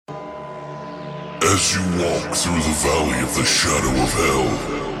As you walk through the valley of the shadow of hell,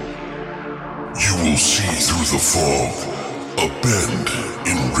 you will see through the fog a bend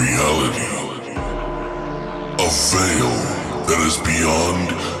in reality. A veil that is beyond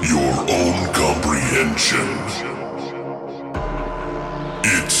your own comprehension.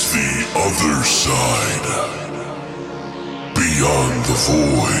 It's the other side. Beyond the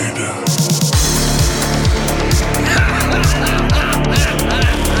void.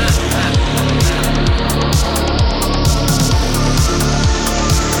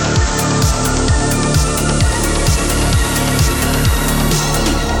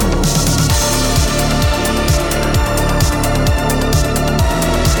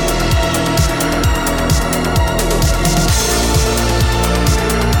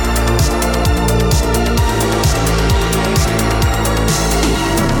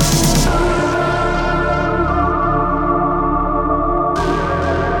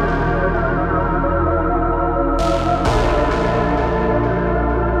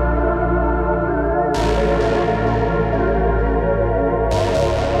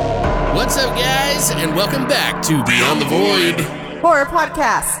 And welcome back to Beyond the Void Horror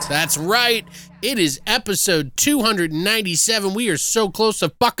Podcast. That's right. It is episode 297. We are so close to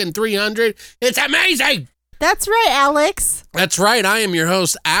fucking 300. It's amazing. That's right, Alex. That's right. I am your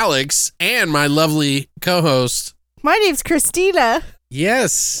host, Alex, and my lovely co-host. My name's Christina.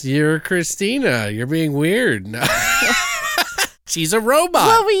 Yes, you're Christina. You're being weird. She's a robot.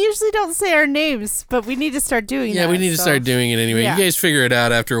 Well, we usually don't say our names, but we need to start doing that. Yeah, we need to start doing it anyway. Yeah. You guys figure it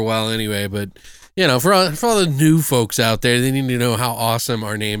out after a while anyway, but... You know, for all the new folks out there, they need to know how awesome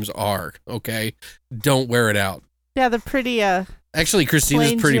our names are, okay? Don't wear it out. Yeah, they're pretty, Actually,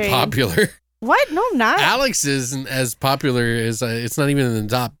 Christina's pretty popular. What? No, not. Alex isn't as popular as, it's not even in the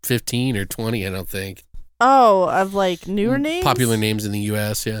top 15 or 20, I don't think. Oh, of like newer names? Popular names in the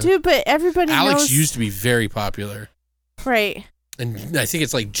U.S., yeah. Dude, but everybody Alex knows. used to be very popular. Right. And I think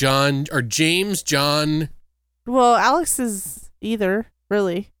it's like John, or James, John. Well, Alex is either,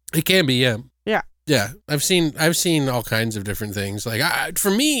 really. It can be, yeah. Yeah. Yeah, I've seen all kinds of different things. Like, for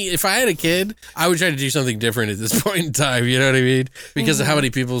me, if I had a kid, I would try to do something different at this point in time. You know what I mean? Because of how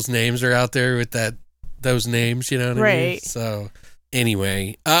many people's names are out there with those names. You know what I mean? So,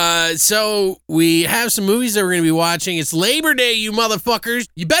 anyway, so we have some movies that we're gonna be watching. It's Labor Day, you motherfuckers.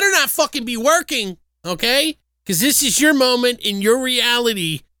 You better not fucking be working, okay? Because this is your moment in your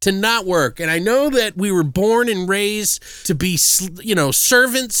reality to not work. And I know that we were born and raised to be, you know,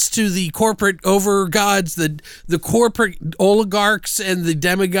 servants to the corporate overgods, the corporate oligarchs and the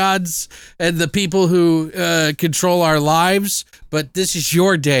demigods and the people who control our lives. But this is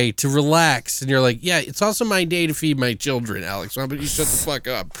your day to relax. And you're like, yeah, it's also my day to feed my children, Alex. Why don't you shut the fuck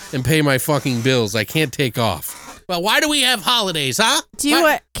up and pay my fucking bills? I can't take off. Well, why do we have holidays, huh?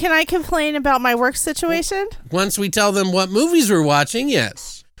 Can I complain about my work situation? Once we tell them what movies we're watching,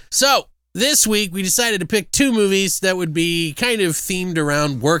 yes. So, this week we decided to pick two movies that would be kind of themed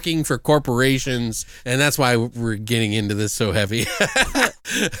around working for corporations, and that's why we're getting into this so heavy.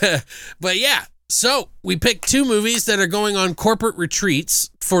 But yeah, so we picked two movies that are going on corporate retreats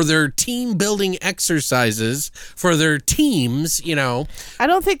for their team building exercises for their teams, you know. I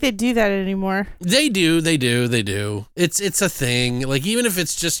don't think they do that anymore. They do. It's a thing. Like, even if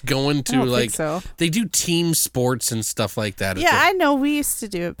it's just going to, like, so. They do team sports and stuff like that. Yeah, I know. We used to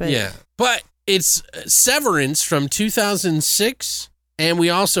do it, but... Yeah, but it's Severance from 2006, and we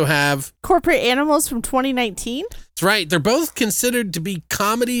also have... Corporate Animals from 2019? That's right. They're both considered to be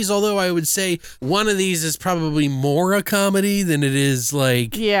comedies, although I would say one of these is probably more a comedy than it is,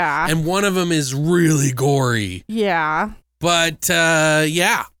 like... Yeah. And one of them is really gory. Yeah. But,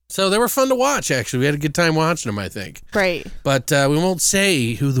 yeah. So they were fun to watch, actually. We had a good time watching them, I think. Right. But we won't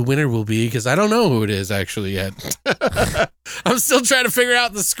say who the winner will be, because I don't know who it is, actually, yet. I'm still trying to figure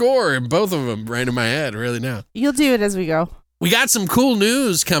out the score in both of them right in my head, really, now. You'll do it as we go. We got some cool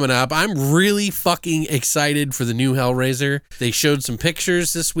news coming up. I'm really fucking excited for the new Hellraiser. They showed some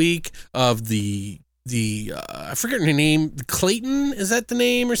pictures this week of the I forget her name, Clayton, is that the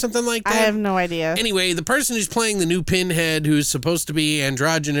name or something like that? I have no idea. Anyway, the person who's playing the new Pinhead, who's supposed to be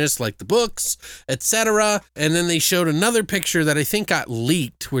androgynous like the books, etc. And then they showed another picture that I think got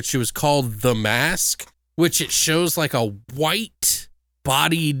leaked, which was called The Mask, which it shows like a white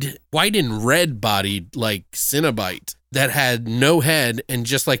and red bodied like Cenobite that had no head and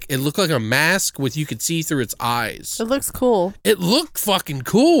just like, it looked like a mask with, you could see through its eyes. It looks cool. It looked fucking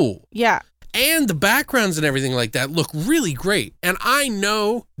cool. Yeah. And the backgrounds and everything like that look really great. And I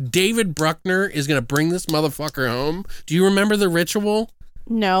know David Bruckner is going to bring this motherfucker home. Do you remember The Ritual?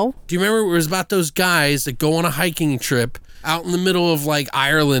 No. Do you remember it was about those guys that go on a hiking trip out in the middle of like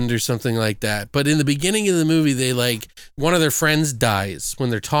Ireland or something like that? But in the beginning of the movie, they like one of their friends dies when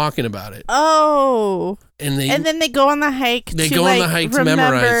they're talking about it. Oh. And then they go on the hike. They to, go on like, the hike to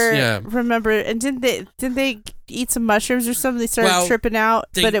memorize. Yeah. Remember, and didn't they eat some mushrooms or something? They started tripping out,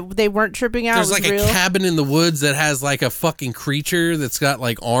 but they weren't tripping out. There's it was like real. a cabin in the woods that has like a fucking creature that's got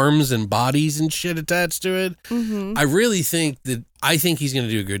like arms and bodies and shit attached to it. Mm-hmm. I think he's going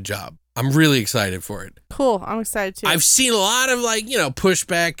to do a good job. I'm really excited for it. Cool. I'm excited too. I've seen a lot of like,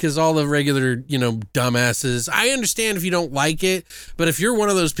 pushback because all the regular, dumbasses. I understand if you don't like it, but if you're one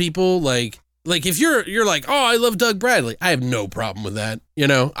of those people like if you're like, oh, I love Doug Bradley, I have no problem with that.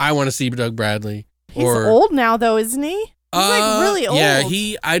 I want to see Doug Bradley. He's old now though, isn't he? He's like really old. Yeah,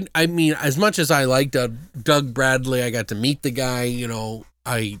 I mean, as much as I like Doug Bradley, I got to meet the guy,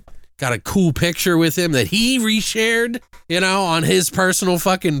 I got a cool picture with him that he reshared, on his personal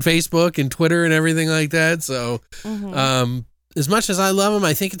fucking Facebook and Twitter and everything like that. So, as much as I love him,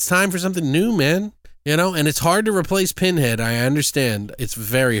 I think it's time for something new, man. And it's hard to replace Pinhead. I understand. It's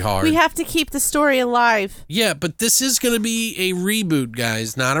very hard. We have to keep the story alive. Yeah, but this is going to be a reboot,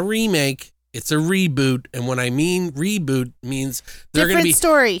 guys, not a remake. It's a reboot, and when I mean reboot, means they're going to be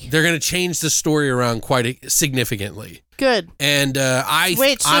story. They're going to change the story around quite significantly. Good. And I'm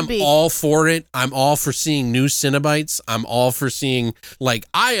all for it. I'm all for seeing new Cenobites. I'm all for seeing, like,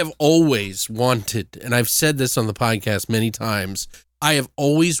 I have always wanted, and I've said this on the podcast many times, I have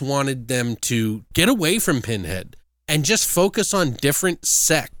always wanted them to get away from Pinhead and just focus on different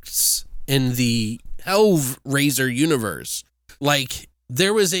sects in the Hellraiser universe. Like,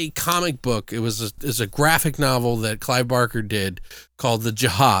 there was a comic book. It was a graphic novel that Clive Barker did called The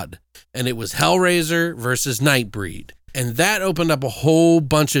Jihad, and it was Hellraiser versus Nightbreed. And that opened up a whole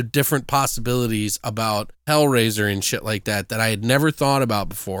bunch of different possibilities about Hellraiser and shit like that I had never thought about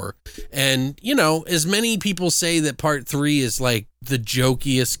before. And, as many people say that part 3 is like the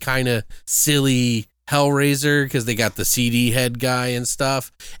jokiest kind of silly Hellraiser because they got the CD head guy and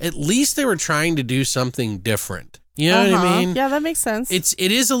stuff, at least they were trying to do something different. You know what I mean? Yeah, that makes sense.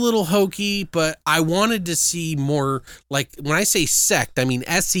 It is a little hokey, but I wanted to see more, like, when I say sect, I mean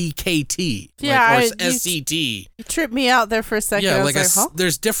SEKT. Yeah, or SCT. You tripped me out there for a second. Yeah, I was huh?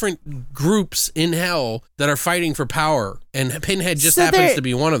 There's different groups in hell that are fighting for power, and Pinhead just happens to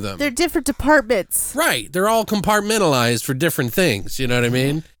be one of them. They're different departments. Right. They're all compartmentalized for different things. You know what I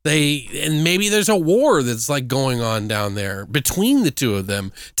mean? And maybe there's a war that's like going on down there between the two of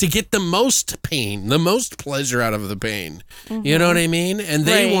them to get the most pain, the most pleasure out of the pain. Mm-hmm. You know what I mean? And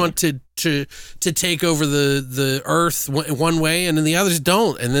they want to take over the earth one way, and then the others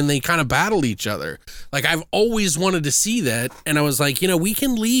don't, and then they kind of battle each other. Like, I've always wanted to see that, and I was like, we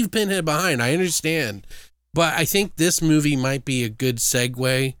can leave Pinhead behind. I understand. But I think this movie might be a good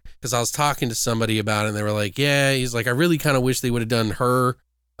segue, because I was talking to somebody about it, and they were like, yeah, he's like, I really kind of wish they would have done her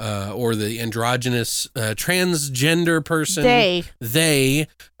or the androgynous transgender person. They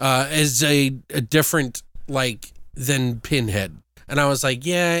as a different, like, than Pinhead. And I was like,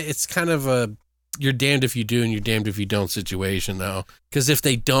 yeah, it's kind of a you're damned if you do and you're damned if you don't situation, though. Because if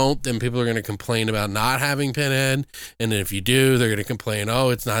they don't, then people are going to complain about not having Pinhead. And then if you do, they're going to complain, oh,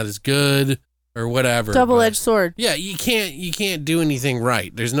 it's not as good or whatever. Double-edged sword. Yeah, you can't do anything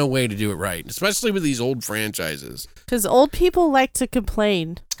right. There's no way to do it right, especially with these old franchises. Because old people like to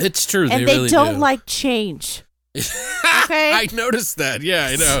complain. It's true. And they really don't like change. Okay? I noticed that. Yeah,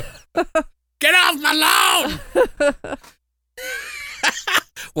 I know. Get off my lawn!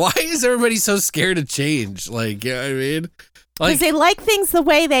 Why is everybody so scared of change? Like, you know what I mean? Because they like things the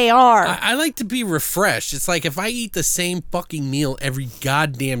way they are. I like to be refreshed. It's like if I eat the same fucking meal every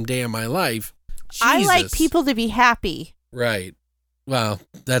goddamn day of my life, Jesus. I like people to be happy. Right. Well,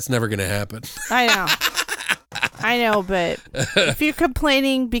 that's never going to happen. I know, but if you're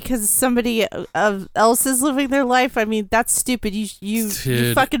complaining because somebody else is living their life, I mean, that's stupid. You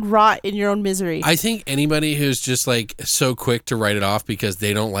fucking rot in your own misery. I think anybody who's just like so quick to write it off because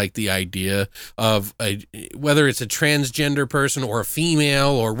they don't like the idea of whether it's a transgender person or a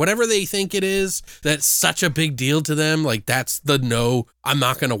female or whatever they think it is, that's such a big deal to them. Like, that's the no, I'm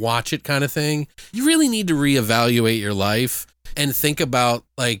not going to watch it kind of thing. You really need to reevaluate your life and think about,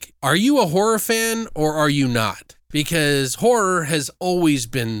 like, are you a horror fan or are you not? Because horror has always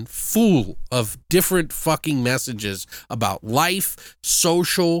been full of different fucking messages about life,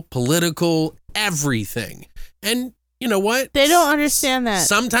 social, political, everything. And you know what? They don't understand that.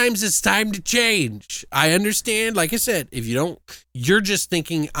 Sometimes it's time to change. I understand. Like I said, if you don't, you're just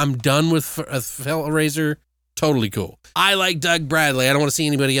thinking, I'm done with Hellraiser. Totally cool. I like Doug Bradley. I don't want to see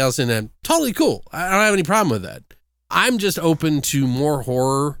anybody else in that. Totally cool. I don't have any problem with that. I'm just open to more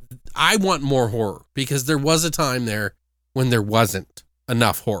horror. I want more horror because there was a time there when there wasn't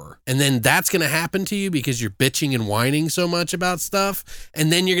enough horror. And then that's going to happen to you because you're bitching and whining so much about stuff.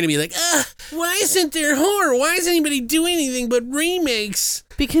 And then you're going to be like, why isn't there horror? Why does anybody do anything but remakes?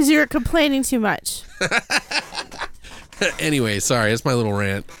 Because you're complaining too much. Anyway, sorry, that's my little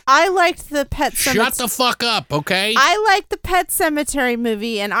rant. I liked the Pet Cemetery. Shut the fuck up, okay? I liked the Pet Cemetery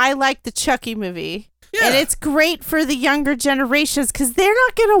movie, and I liked the Chucky movie. Yeah. And it's great for the younger generations because they're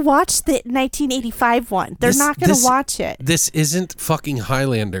not going to watch the 1985 one. They're not going to watch it. This isn't fucking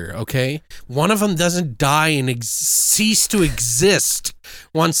Highlander, okay? One of them doesn't die and cease to exist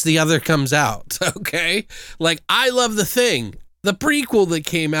once the other comes out, okay? Like, I love The Thing. The prequel that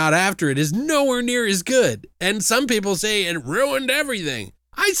came out after it is nowhere near as good. And some people say it ruined everything.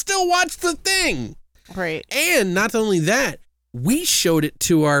 I still watch The Thing. Right. And not only that, we showed it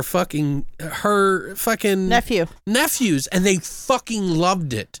to her fucking nephews, and they fucking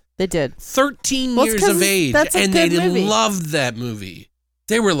loved it. They did. 13 years of age, and they loved that movie.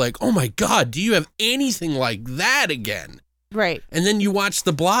 They were like, oh my God, do you have anything like that again? Right. And then you watched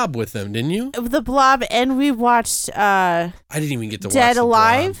The Blob with them, didn't you? The Blob, and we watched I didn't even get to watch Dead The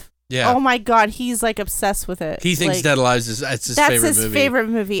Alive. Blob. Yeah. Oh my God, he's like obsessed with it. He thinks Dead Alive is that's his favorite movie. That's his favorite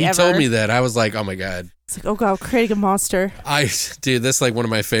movie ever. He told me that. I was like, oh my God. It's like, oh God, creating a monster. Dude, that's like one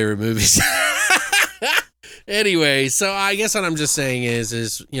of my favorite movies. Anyway, so I guess what I'm just saying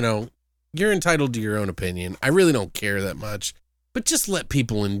is, you know, you're entitled to your own opinion. I really don't care that much. But just let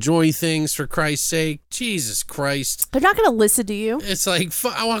people enjoy things, for Christ's sake. Jesus Christ. They're not going to listen to you. It's like,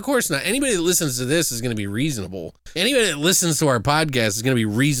 oh, of course not. Anybody that listens to this is going to be reasonable. Anybody that listens to our podcast is going to be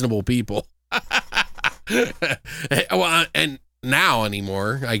reasonable people. Well, and now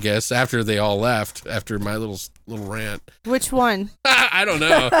anymore, I guess, after they all left, after my little rant. Which one? I don't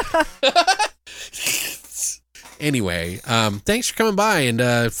know. Anyway, thanks for coming by,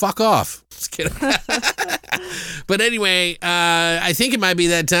 and fuck off. Just kidding. But anyway, I think it might be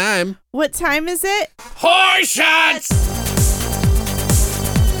that time. What time is it? Horror Shots!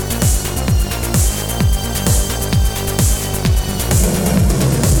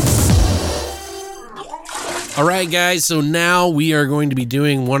 All right, guys, so now we are going to be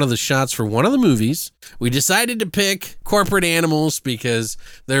doing one of the shots for one of the movies. We decided to pick Corporate Animals because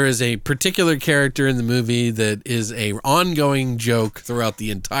there is a particular character in the movie that is a ongoing joke throughout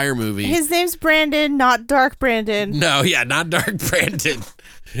the entire movie. His name's Brandon, not Dark Brandon. No, yeah, not Dark Brandon.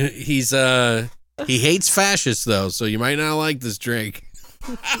 He hates fascists, though, so you might not like this drink.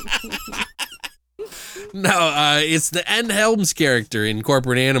 No, it's the Ed Helms character in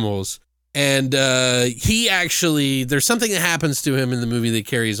Corporate Animals. And he actually, there's something that happens to him in the movie that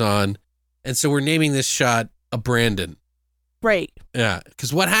carries on. And so we're naming this shot a Brandon. Right. Yeah,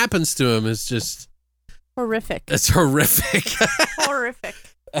 because what happens to him is just... horrific. It's horrific. Horrific.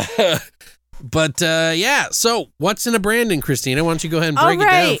 But yeah, so what's in a Brandon, Christina? Why don't you go ahead and break it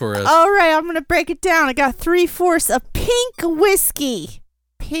down for us? All right, I'm going to break it down. I got 3/4 of pink whiskey.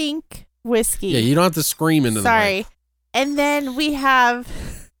 Pink whiskey. Yeah, you don't have to scream into the mic. Sorry. And then we have...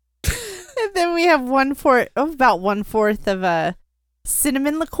 And then we have about 1/4 of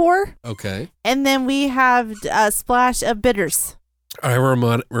cinnamon liqueur. Okay. And then we have a splash of bitters.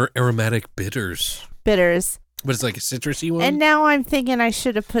 Aromatic bitters. Bitters. But it's like a citrusy one? And now I'm thinking I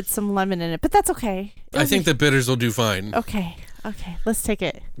should have put some lemon in it, but that's okay. I think the bitters will do fine. Okay. Let's take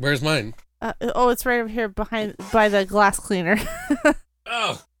it. Where's mine? It's right over here by the glass cleaner.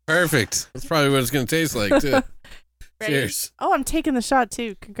 Oh, perfect. That's probably what it's going to taste like, too. Ready? Cheers. Oh, I'm taking the shot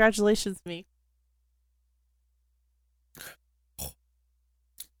too. Congratulations, me.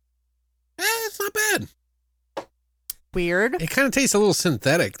 It's not bad. Weird. It kind of tastes a little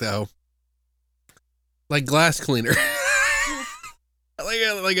synthetic, though. Like glass cleaner.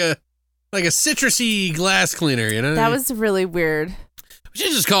 like a citrusy glass cleaner, you know? That was really weird. We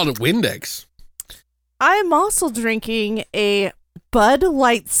should just call it Windex. I'm also drinking a Bud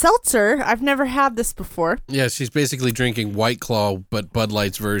Light Seltzer. I've never had this before. Yeah, she's basically drinking White Claw, but Bud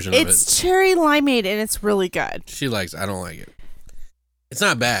Light's version of it. It's cherry limeade, and it's really good. She likes it. I don't like it. It's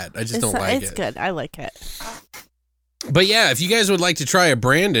not bad. I just don't like it. It's good. I like it. But yeah, if you guys would like to try a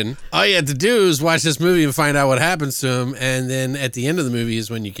Brandon, all you have to do is watch this movie and find out what happens to him. And then at the end of the movie is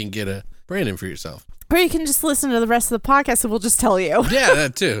when you can get a Brandon for yourself. Or you can just listen to the rest of the podcast and we'll just tell you. Yeah,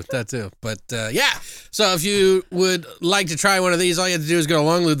 that too. But yeah, so if you would like to try one of these, all you have to do is go to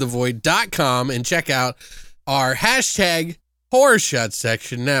longlivethevoid.com and check out our hashtag horror shots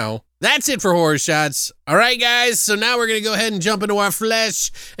section now. That's it for horror shots. All right, guys. So now we're going to go ahead and jump into our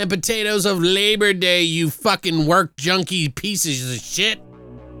flesh and potatoes of Labor Day, you fucking work junkie pieces of shit,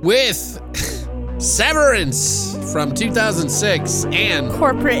 with Severance from 2006, and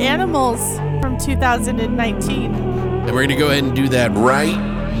Corporate Animals from 2019. And we're going to go ahead and do that right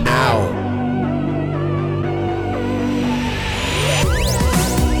now.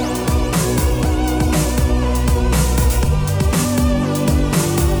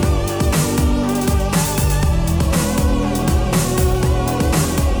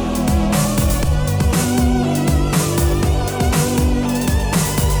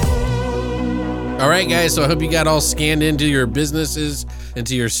 All right, guys, so I hope you got all scanned into your businesses,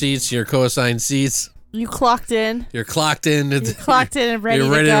 into your seats, your co-assigned seats. You clocked in. You're clocked in. You're clocked in and ready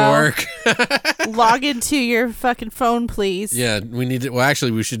You're ready to go. to work. Log into your fucking phone, please. Yeah, we need to. Well, actually,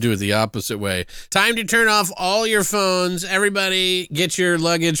 we should do it the opposite way. Time to turn off all your phones. Everybody, get your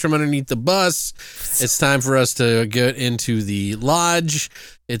luggage from underneath the bus. It's time for us to get into the lodge.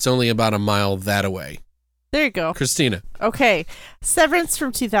 It's only about a mile that away. There you go. Christina. Okay. Severance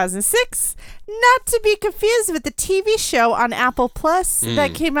from 2006. Not to be confused with the TV show on Apple Plus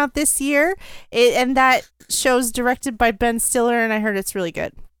that came out this year. And that show's directed by Ben Stiller, and I heard it's really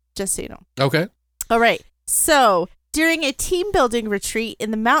good. Just so you know. Okay. All right. So, during a team building retreat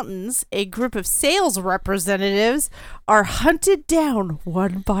in the mountains, a group of sales representatives are hunted down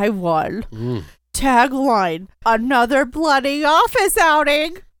one by one. Tagline, another bloody office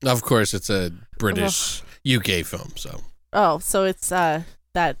outing. Of course, it's a British UK film, so. Oh, so it's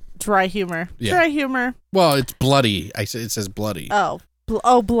that dry humor. Yeah. Dry humor. Well, it's bloody. It says bloody. Oh,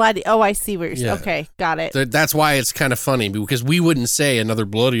 bloody. Oh, I see what you're saying. Yeah. Okay, got it. That's why it's kind of funny, because we wouldn't say another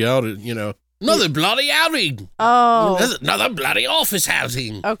bloody outing, Another bloody outing. Oh. Another bloody office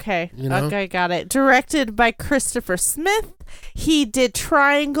outing. Okay. You know? Okay, got it. Directed by Christopher Smith. He did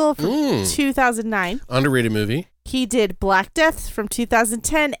Triangle from 2009. Underrated movie. He did Black Death from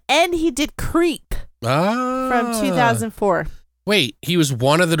 2010, and he did Creep from 2004. Wait, he was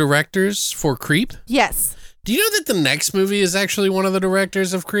one of the directors for Creep? Yes. Do you know that the next movie is actually one of the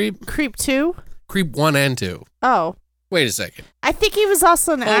directors of Creep? Creep 2? Creep 1 and 2. Oh. Wait a second. I think he was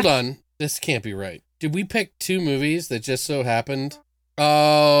also an Hold on. This can't be right. Did we pick two movies that just so happened?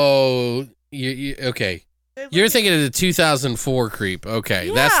 Oh, okay. You're thinking of the 2004 Creep. Okay,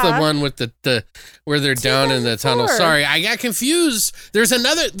 Yeah. that's the one with the where they're down in the tunnel. 2004. Sorry, I got confused. There's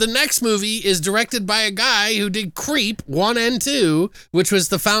another. The next movie is directed by a guy who did Creep 1 and 2, which was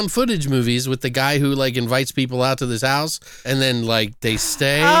the found footage movies with the guy who like invites people out to this house and then like they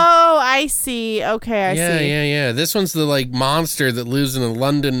stay. Oh, I see. Okay, I see. Yeah. This one's the like monster that lives in a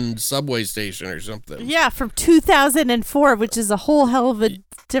London subway station or something. Yeah, from 2004, which is a whole hell of a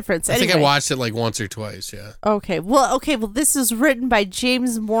difference. I think I Anyway. watched it like once or twice. Yeah. Okay. Well, this is written by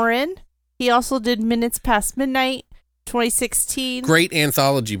James Moran. He also did Minutes Past Midnight, 2016. Great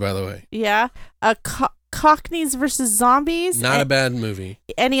anthology, by the way. Yeah. Cockneys versus Zombies. Not a bad movie.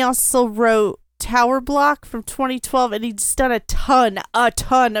 And he also wrote Tower Block from 2012, and he's done a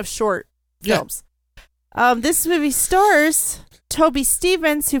ton of short films. This movie stars Toby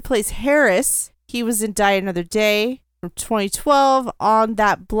Stephens, who plays Harris. He was in Die Another Day from 2012 on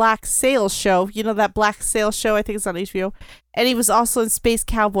that Black Sail show. You know that Black Sail show? I think it's on HBO. And he was also in Space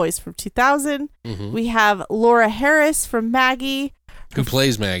Cowboys from 2000. Mm-hmm. We have Laura Harris from Maggie. Who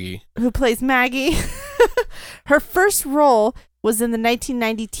plays Maggie? Her first role was in the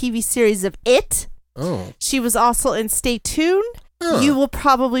 1990 TV series of It. Oh. She was also in Stay Tuned. Huh. You will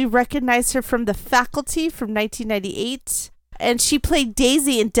probably recognize her from The Faculty from 1998. And she played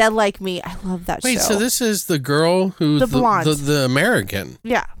Daisy in Dead Like Me. I love that show. Wait, so this is the girl who's The blonde. the American.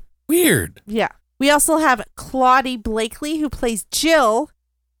 Yeah. Weird. Yeah. We also have Claudie Blakely, who plays Jill.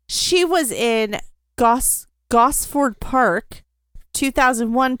 She was in Gosford Park,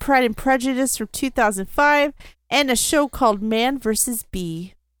 2001, Pride and Prejudice from 2005, and a show called Man vs.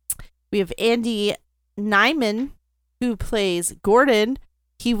 Bee. We have Andy Nyman, who plays Gordon.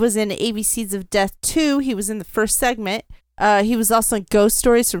 He was in ABCs of Death 2. He was in the first segment. He was also in Ghost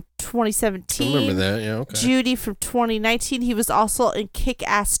Stories from 2017. I remember that, yeah, okay. Judy from 2019. He was also in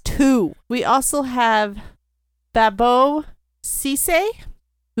Kick-Ass 2. We also have Babo Cisse,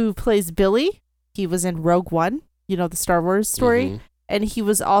 who plays Billy. He was in Rogue One, the Star Wars story. Mhm. And he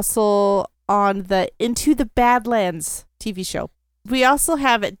was also on the Into the Badlands TV show. We also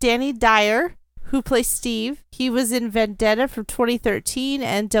have Danny Dyer, who plays Steve. He was in Vendetta from 2013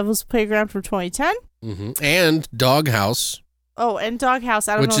 and Devil's Playground from 2010. Mm-hmm. And Doghouse, Oh, and Doghouse.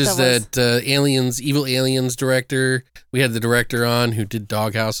 I don't know which what is that was. that Evil Aliens director. We had the director on who did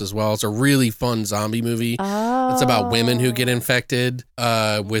Doghouse as well. It's a really fun zombie movie. Oh. It's about women who get infected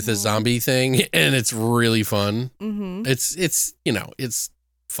with a zombie thing, and it's really fun. Mm-hmm. It's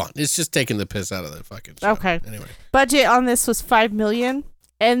fun. It's just taking the piss out of the fucking show. Okay. Anyway. Budget on this was $5 million,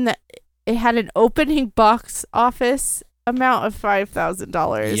 and It had an opening box office amount of $5,000.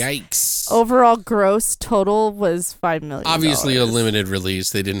 Yikes. Overall gross total was $5 million. Obviously a limited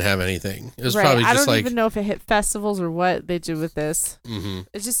release. They didn't have anything. It was right. probably I just don't like... even know if it hit festivals or what they did with this. Mm-hmm.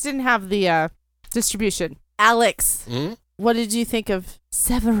 It just didn't have the distribution. Alex, what did you think of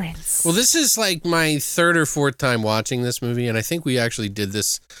Severance? Well, this is like my third or fourth time watching this movie, and I think we actually did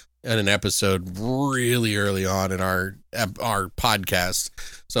this in an episode really early on in our podcast.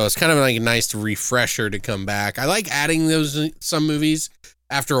 So it's kind of like a nice refresher to come back. I like adding some movies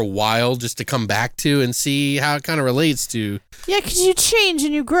after a while just to come back to and see how it kind of relates to. Yeah, because you change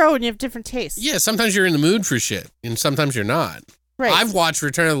and you grow and you have different tastes. Yeah, sometimes you're in the mood for shit, and sometimes you're not. Right. I've watched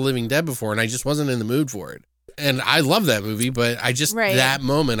Return of the Living Dead before, and I just wasn't in the mood for it. And I love that movie, but I just, that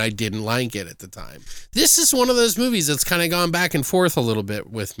moment, I didn't like it at the time. This is one of those movies that's kind of gone back and forth a little bit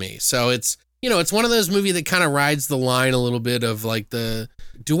with me. So it's, it's one of those movies that kind of rides the line a little bit of like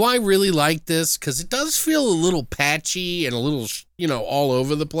do I really like this? Because it does feel a little patchy and a little, all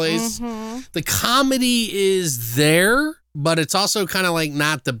over the place. Mm-hmm. The comedy is there, but it's also kind of like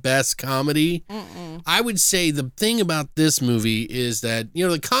not the best comedy. Mm-mm. I would say the thing about this movie is that,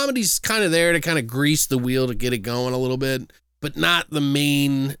 the comedy's kind of there to kind of grease the wheel to get it going a little bit, but not the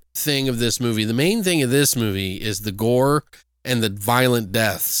main thing of this movie. The main thing of this movie is the gore and the violent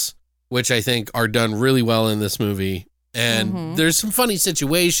deaths, which I think are done really well in this movie. And there's some funny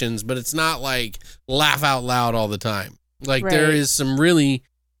situations, but it's not like laugh out loud all the time. Like there is some really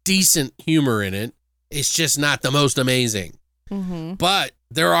decent humor in it. It's just not the most amazing. Mm-hmm. But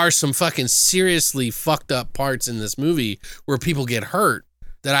there are some fucking seriously fucked up parts in this movie where people get hurt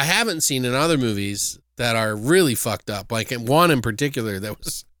that I haven't seen in other movies that are really fucked up. Like one in particular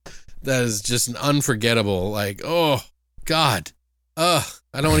that is just an unforgettable, like, oh God. I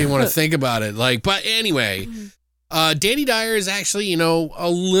don't even want to think about it. Like, but anyway, Danny Dyer is actually, a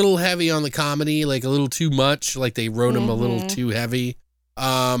little heavy on the comedy, like a little too much. Like they wrote him a little too heavy.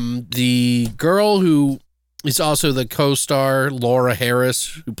 The girl who is also the co-star, Laura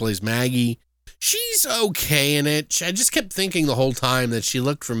Harris, who plays Maggie, she's okay in it. I just kept thinking the whole time that she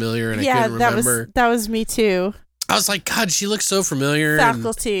looked familiar, and I couldn't remember. That was me too. I was like, God, she looks so familiar.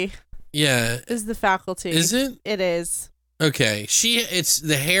 Faculty. Yeah. Is the Faculty. Is it? It is. Okay. It's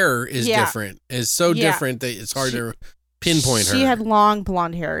the hair is different. It's so different that it's hard to pinpoint her. She had long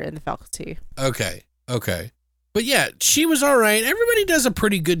blonde hair in the Faculty. Okay. But yeah, she was all right. Everybody does a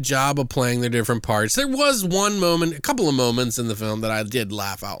pretty good job of playing their different parts. There was a couple of moments in the film that I did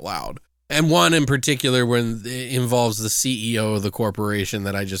laugh out loud. And one in particular when it involves the CEO of the corporation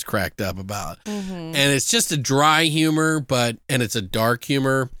that I just cracked up about. Mm-hmm. And it's just a dry humor, and it's a dark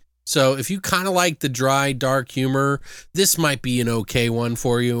humor. So if you kind of like the dry, dark humor, this might be an okay one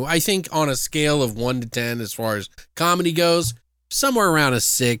for you. I think on a scale of 1 to 10 as far as comedy goes, somewhere around a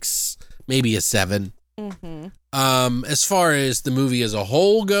 6, maybe a 7. Mm-hmm. As far as the movie as a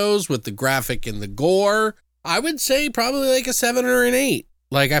whole goes, with the graphic and the gore, I would say probably like a 7 or an 8.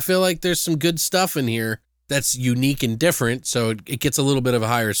 Like, I feel like there's some good stuff in here that's unique and different, so it gets a little bit of a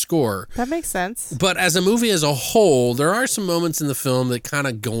higher score. That makes sense. But as a movie as a whole, there are some moments in the film that kind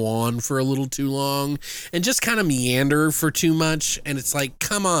of go on for a little too long and just kind of meander for too much, and it's like,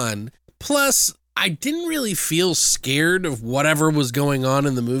 come on. Plus, I didn't really feel scared of whatever was going on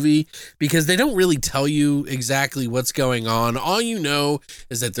in the movie because they don't really tell you exactly what's going on. All you know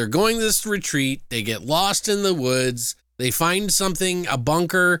is that they're going this retreat, they get lost in the woods, they find a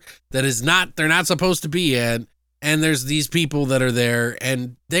bunker that they're not supposed to be at, and there's these people that are there,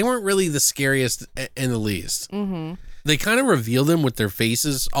 and they weren't really the scariest in the least. Mm-hmm. They kind of reveal them with their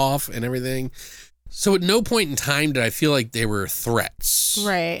faces off and everything. So at no point in time did I feel like they were threats.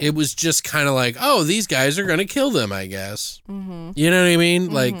 Right. It was just kind of like, oh, these guys are going to kill them, I guess. Mm-hmm. You know what I mean?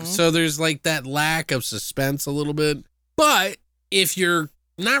 Mm-hmm. Like, so there's like that lack of suspense a little bit. But if you're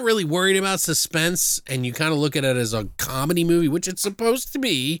not really worried about suspense and you kind of look at it as a comedy movie, which it's supposed to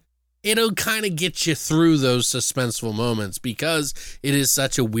be, it'll kind of get you through those suspenseful moments because it is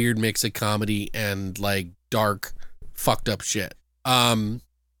such a weird mix of comedy and like dark, fucked up shit.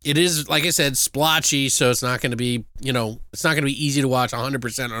 It is, like I said, splotchy, so it's not going to be, it's not going to be easy to watch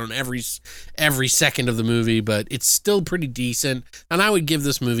 100% on every second of the movie, but it's still pretty decent. And I would give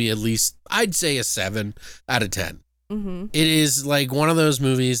this movie at least, I'd say a 7 out of 10. Mm-hmm. It is like one of those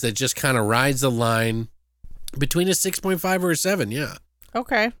movies that just kind of rides the line between a 6.5 or a 7, yeah.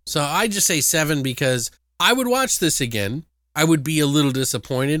 Okay. So I just say 7 because I would watch this again. I would be a little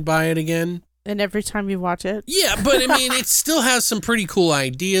disappointed by it again, And every time you watch it. Yeah, but I mean, it still has some pretty cool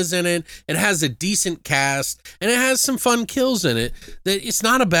ideas in it. It has a decent cast, and it has some fun kills in it. That it's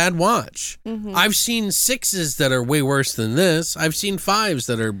not a bad watch. Mm-hmm. I've seen 6s that are way worse than this. I've seen 5s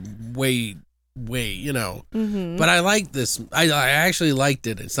that are way, Mm-hmm. But I like this. I actually liked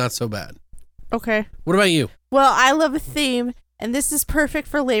it. It's not so bad. Okay. What about you? Well, I love a theme, and this is perfect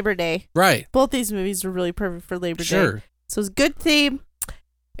for Labor Day. Right. Both these movies are really perfect for Labor Day. Sure. So it's a good theme.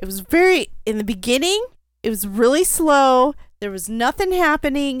 It was in the beginning, it was really slow. There was nothing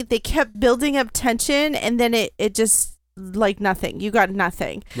happening. They kept building up tension, and then it just, like, nothing. You got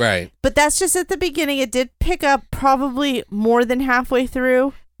nothing. Right. But that's just at the beginning. It did pick up probably more than halfway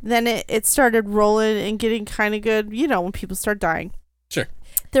through. Then it started rolling and getting kind of good, when people start dying. Sure.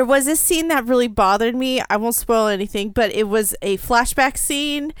 There was a scene that really bothered me. I won't spoil anything, but it was a flashback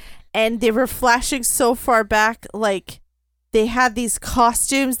scene, and they were flashing so far back, like, they had these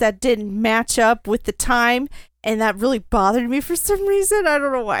costumes that didn't match up with the time, and that really bothered me for some reason. I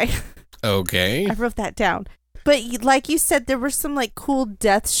don't know why. Okay. I wrote that down. But like you said, there were some like cool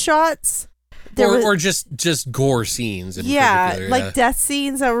death shots. Or just gore scenes. Yeah, like death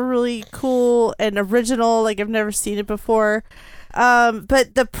scenes that were really cool and original. Like I've never seen it before. But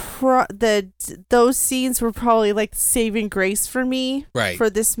those scenes were probably like saving grace for me, right, for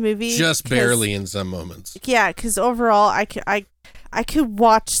this movie. Just barely in some moments. Yeah, because overall, I could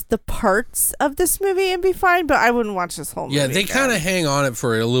watch the parts of this movie and be fine, but I wouldn't watch this whole movie. Yeah, they kind of hang on it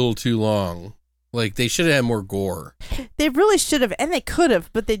for a little too long. Like they should have had more gore. They really should have, and they could have,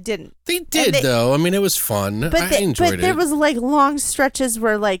 but they didn't. They did though. I mean, it was fun. I enjoyed it. But there was like long stretches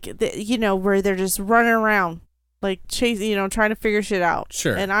where where they're just running around. Like chasing, trying to figure shit out.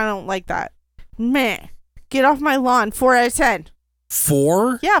 Sure. And I don't like that. Meh. Get off my lawn. 4 out of 10.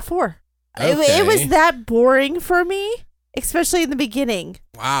 4? Yeah, 4. Okay. It was that boring for me, especially in the beginning.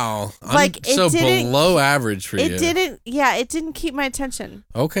 Wow. Like so below average for you. It didn't keep my attention.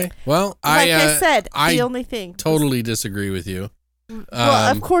 Okay. Well, I said, I the only thing. Totally disagree with you.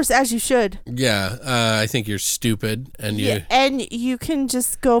 Well, of course, as you should. Yeah. I think you're stupid and you can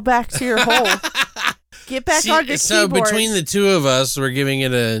just go back to your hole. Get back on your so keyboard. Between the two of us, we're giving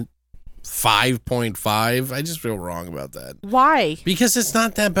it a 5.5. I just feel wrong about that. Why? Because it's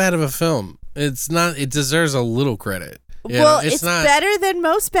not that bad of a film. It's not. It deserves a little credit. It's not better than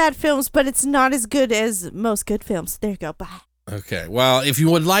most bad films, but it's not as good as most good films. There you go. Bye. Okay. Well, if you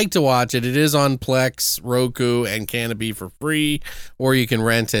would like to watch it, it is on Plex, Roku, and Canopy for free, or you can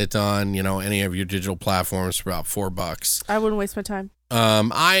rent it on any of your digital platforms for about $4. I wouldn't waste my time.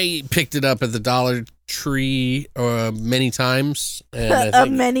 I picked it up at the Dollar Tree many times. And I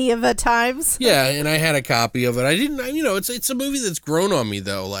think, many of the times. Yeah, and I had a copy of it. I didn't, it's a movie that's grown on me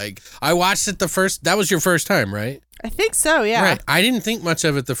though. Like I watched it that was your first time, right? I think so, yeah. Right. I didn't think much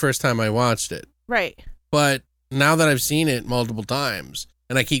of it the first time I watched it. Right. But now that I've seen it multiple times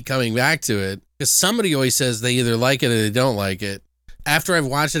and I keep coming back to it, because somebody always says they either like it or they don't like it. After I've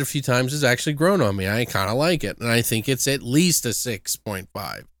watched it a few times, it's actually grown on me. I kind of like it. And I think it's at least a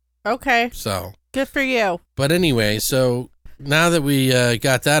 6.5. Okay. So. Good for you. But anyway, so now that we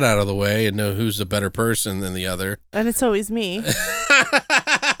got that out of the way and know who's a better person than the other. And it's always me.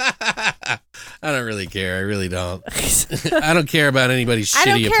 I don't really care. I really don't. I don't care about anybody's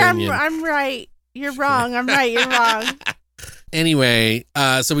shitty opinion. I'm right. You're wrong. I'm right. You're wrong. Anyway,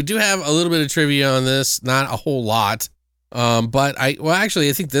 so we do have a little bit of trivia on this. Not a whole lot. But I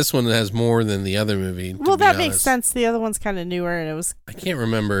think this one has more than the other movie. Well, that makes sense. The other one's kind of newer, and I can't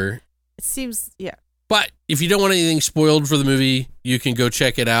remember. It seems, yeah. But if you don't want anything spoiled for the movie, you can go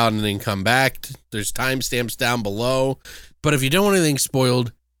check it out and then come back. There's timestamps down below. But if you don't want anything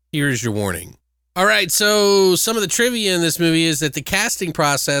spoiled, here's your warning. All right, so some of the trivia in this movie is that the casting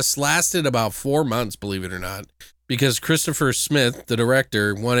process lasted about 4 months, believe it or not, because Christopher Smith, the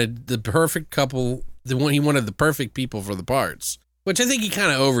director, wanted the perfect couple. He wanted the perfect people for the parts, which I think he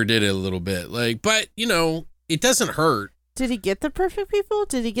kind of overdid it a little bit. But it doesn't hurt. Did he get the perfect people?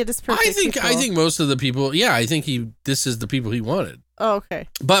 Did he get his perfect people? I think most of the people, yeah, I think this is the people he wanted. Oh, okay.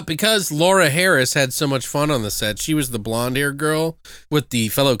 But because Laura Harris had so much fun on the set, she was the blonde-haired girl with the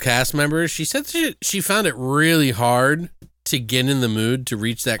fellow cast members. She said she found it really hard to get in the mood to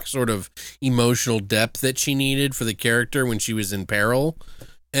reach that sort of emotional depth that she needed for the character when she was in peril.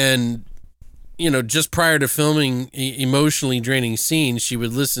 And just prior to filming emotionally draining scenes, she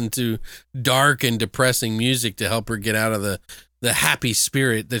would listen to dark and depressing music to help her get out of the happy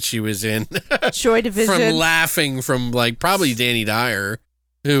spirit that she was in. Joy Division. From laughing from probably Danny Dyer.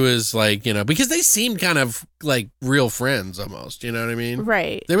 who is like, because they seemed kind of like real friends almost, you know what I mean?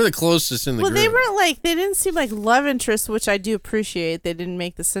 Right. They were the closest in the Well, group. they weren't like, they didn't seem like love interests, which I do appreciate. They didn't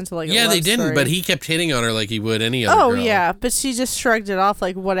make this into like a Yeah, love they didn't, story. but he kept hitting on her like he would any other girl. Yeah, but she just shrugged it off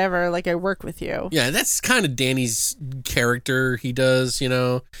like, whatever, like I work with you. Yeah, that's kind of Danny's character he does,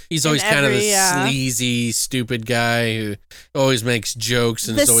 He's always kind of the sleazy, stupid guy who always makes jokes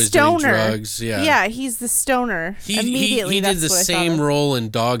and is always doing drugs. Yeah. Yeah, he's the stoner. Immediately, he did the that's what I same thought of. role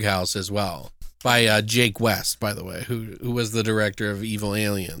in Doghouse as well. By Jake West, by the way, who was the director of Evil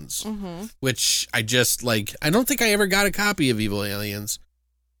Aliens, which I just like. I don't think I ever got a copy of Evil Aliens.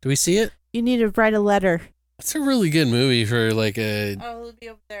 Do we see it? You need to write a letter. It's a really good movie for like a. Oh, it'll be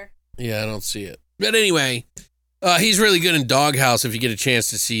over there. Yeah, I don't see it. But anyway, he's really good in Doghouse. If you get a chance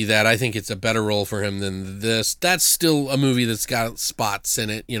to see that, I think it's a better role for him than this. That's still a movie that's got spots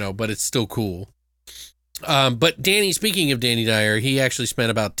in it, but it's still cool. But speaking of Danny Dyer, he actually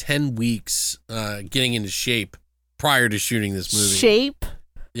spent about 10 weeks getting into shape prior to shooting this movie. Shape?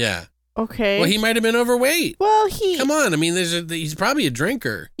 Yeah. Okay. Well, he might have been overweight. Well, Come on. I mean, he's probably a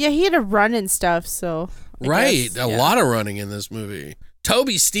drinker. Yeah, he had to run and stuff, so. I guess, a lot of running in this movie.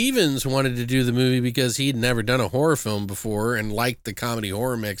 Toby Stevens wanted to do the movie because he'd never done a horror film before and liked the comedy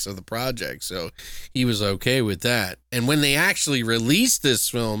horror mix of the project, so he was okay with that. And when they actually released this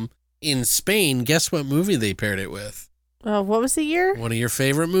film in Spain, guess what movie they paired it with? What was the year? One of your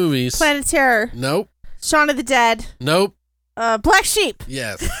favorite movies. Planet Terror. Nope. Shaun of the Dead. Nope. Black Sheep.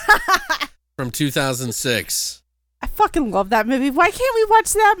 Yes. From 2006. I fucking love that movie. Why can't we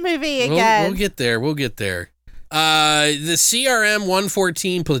watch that movie again? We'll get there. The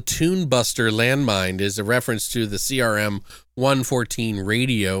CRM-114 Platoon Buster landmine is a reference to the CRM-114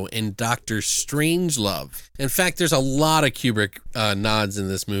 radio in Dr. Strangelove. In fact, there's a lot of Kubrick nods in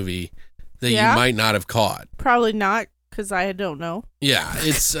this movie that you might not have caught. Probably not, because I don't know. Yeah,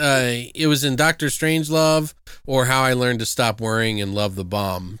 it was in Dr. Strangelove or How I Learned to Stop Worrying and Love the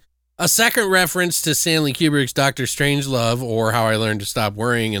Bomb. A second reference to Stanley Kubrick's Dr. Strangelove or How I Learned to Stop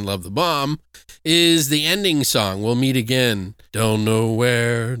Worrying and Love the Bomb is the ending song, We'll Meet Again. Don't know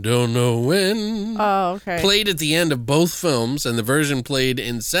where, don't know when. Oh, okay. Played at the end of both films, and the version played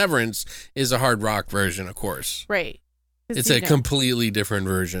in Severance is a hard rock version, of course. Right. It's a completely different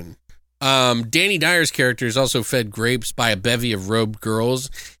version. Danny Dyer's character is also fed grapes by a bevy of robed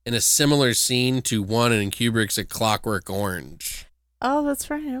girls in a similar scene to one in Kubrick's A Clockwork Orange. Oh, that's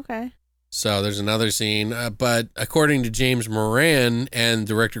right. Okay. So there's another scene. But according to James Moran and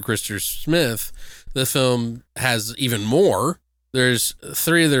director Christopher Smith, the film has even more. There's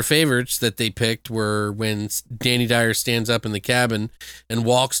 3 of their favorites that they picked were when Danny Dyer stands up in the cabin and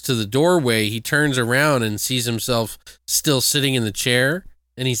walks to the doorway. He turns around and sees himself still sitting in the chair.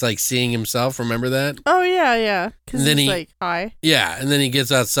 And he's like seeing himself. Remember that? Oh, yeah. Because then he's like, hi. Yeah. And then he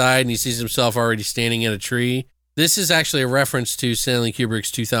gets outside and he sees himself already standing in a tree. This is actually a reference to Stanley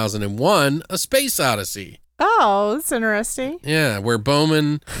Kubrick's 2001, A Space Odyssey. Oh, that's interesting. Yeah, where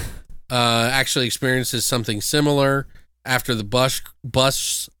Bowman actually experiences something similar after the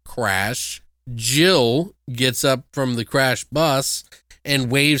bus crash. Jill gets up from the crashed bus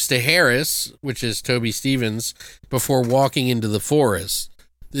and waves to Harris, which is Toby Stevens, before walking into the forest.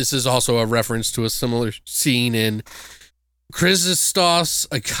 This is also a reference to a similar scene in Krzysztof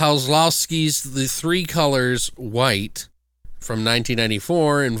Kozlowski's The Three Colors White from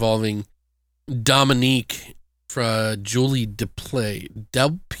 1994 involving Dominique Julie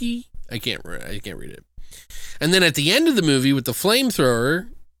Delpy? I can't read it. And then at the end of the movie with the flamethrower,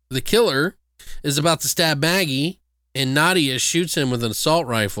 the killer is about to stab Maggie and Nadia shoots him with an assault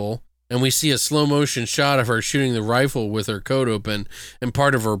rifle. And we see a slow motion shot of her shooting the rifle with her coat open and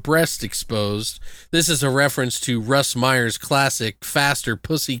part of her breast exposed. This is a reference to Russ Meyer's classic Faster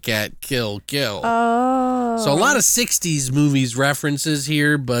Pussycat Kill Kill. Oh. So a lot of 60s movies references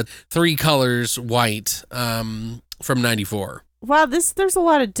here, but Three Colors White from 94. Wow, there's a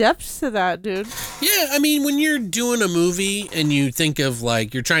lot of depth to that, dude. Yeah, I mean, when you're doing a movie and you think of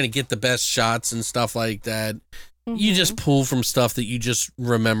like, you're trying to get the best shots and stuff like that, you just pull from stuff that you just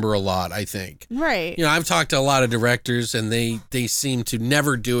remember a lot, I think. Right. I've talked to a lot of directors and they seem to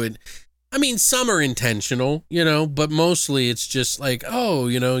never do it. I mean, some are intentional, but mostly it's just like, oh,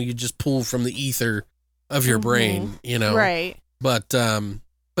 you just pull from the ether of your brain, Right. But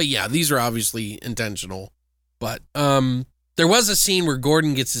yeah, these are obviously intentional. But there was a scene where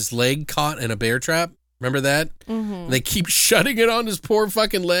Gordon gets his leg caught in a bear trap. Remember that? Mm-hmm. They keep shutting it on his poor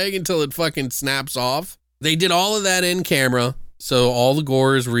fucking leg until it fucking snaps off. They did all of that in camera, so all the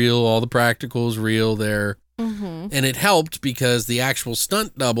gore is real, all the practical is real there. Mm-hmm. And it helped because the actual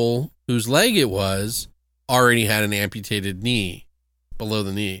stunt double, whose leg it was, already had an amputated knee below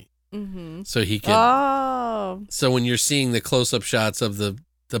the knee. Mm-hmm. So he could. Oh. So when you're seeing the close-up shots of the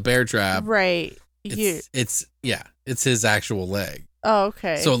bear trap, Right. it's his actual leg. Oh,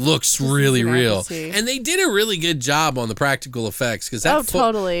 okay. So it looks really real. accuracy. And they did a really good job on the practical effects because that foot,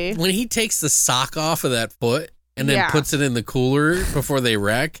 totally. when he takes the sock off of that foot and then Yeah. puts it in the cooler before they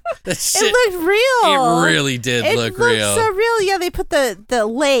wreck, that shit, It looked real. it really did It look looked real. so real. Yeah, they put the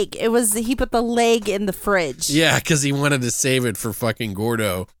leg. He put the leg in the fridge. Yeah, because he wanted to save it for fucking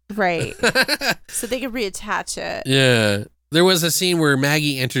Gordo. Right. So they could reattach it. Yeah. There was a scene where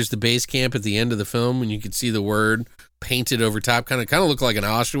Maggie enters the base camp at the end of the film, and you could see the word painted over top, kind of looked like an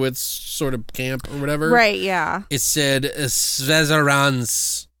Auschwitz sort of camp or whatever. Right, yeah. It said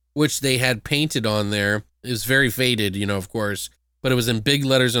Svezerans, which they had painted on there. It was very faded, of course, but it was in big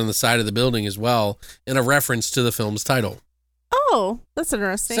letters on the side of the building as well, in a reference to the film's title. Oh, that's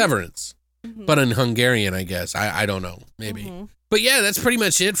interesting. Severance. Mhm. But in Hungarian, I guess. I don't know. Maybe. Mhm. But yeah, that's pretty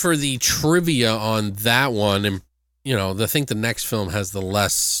much it for the trivia on that one. And, I think the next film has the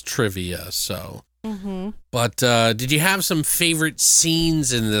less trivia, so. Mm-hmm. But did you have some favorite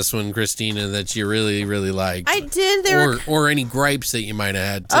scenes in this one, Christina, that you really, really liked? I did. Or any gripes that you might have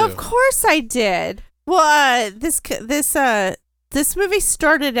had, too? Of course I did. Well, this movie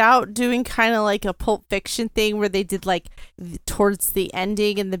started out doing kind of like a Pulp Fiction thing where they did like towards the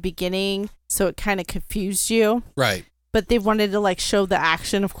ending and the beginning, so it kind of confused you. Right. But they wanted to like show the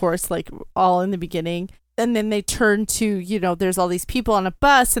action, of course, like all in the beginning. And then they turn to, there's all these people on a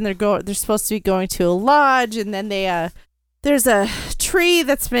bus and they're supposed to be going to a lodge, and then there's a tree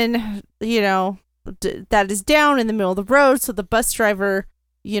that's been, that is down in the middle of the road, so the bus driver,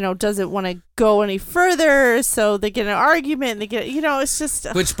 doesn't want to go any further, so they get an argument and they get, it's just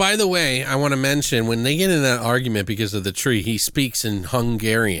Which, by the way, I want to mention, when they get in that argument because of the tree, he speaks in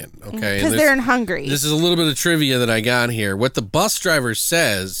Hungarian, okay? because they're in Hungary. This is a little bit of trivia that I got here. What the bus driver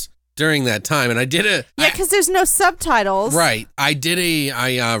says during that time, and I did because there's no subtitles. Right.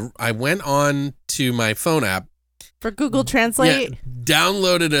 I went on to my phone app. For Google Translate. Yeah,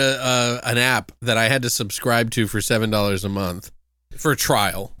 downloaded an app that I had to subscribe to for $7 a month for a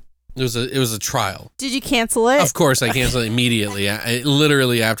trial. It was a trial. Did you cancel it? Of course, I canceled it immediately.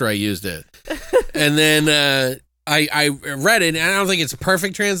 Literally after I used it, and then I read it, and I don't think it's a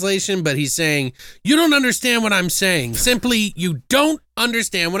perfect translation, but he's saying, "You don't understand what I'm saying. Simply, you don't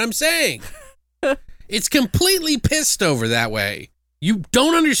understand what I'm saying." It's completely pissed over that way. You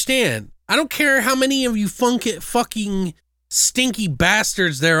don't understand. I don't care how many of you fucking stinky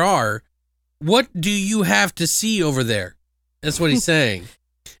bastards there are. What do you have to see over there? That's what he's saying.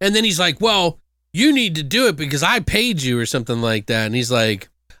 And then he's like, well, you need to do it because I paid you or something like that. And he's like,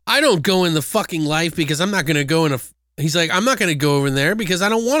 I don't go in the fucking life because I'm not going to go in he's like, I'm not going to go over there because I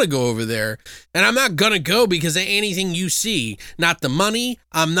don't want to go over there. And I'm not going to go because of anything you see. Not the money.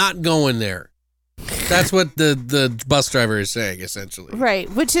 I'm not going there. That's what the bus driver is saying, essentially. Right,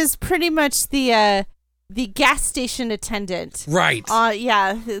 which is pretty much the gas station attendant. Right.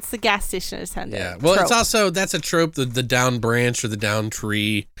 Yeah, it's the gas station attendant. Yeah. Well, trope. it's also, that's a trope, the down branch or the down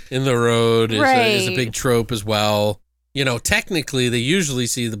tree in the road is a big trope as well. Technically, they usually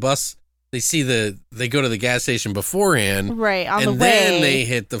see the bus, they go to the gas station beforehand. Right, on the way. And then they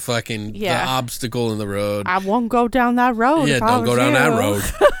hit the fucking the obstacle in the road. I won't go down that road. Yeah, if I don't go was down you.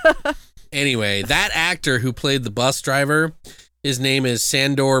 that road. Anyway, that actor who played the bus driver, his name is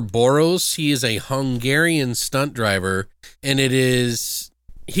Sandor Boros. He is a Hungarian stunt driver, and he's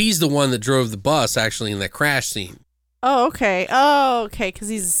the one that drove the bus actually in that crash scene. Oh, okay, because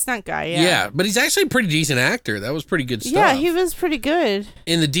he's a stunt guy, Yeah, but he's actually a pretty decent actor. That was pretty good stuff. Yeah, he was pretty good.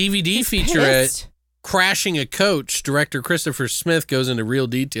 In the DVD He's featurette, pissed. Crashing a Coach, director Christopher Smith goes into real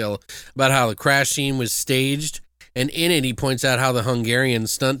detail about how the crash scene was staged. And in it, he points out how the Hungarian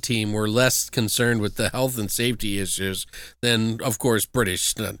stunt team were less concerned with the health and safety issues than, of course, British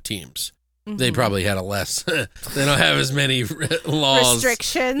stunt teams. Mm-hmm. They probably had a less. They don't have as many laws.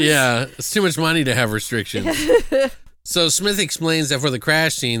 Restrictions. Yeah, it's too much money to have restrictions. So Smith explains that for the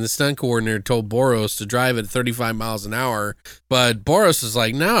crash scene, the stunt coordinator told Boros to drive at 35 miles an hour. But Boros is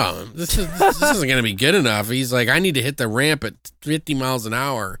like, no, this isn't going to be good enough. He's like, I need to hit the ramp at 50 miles an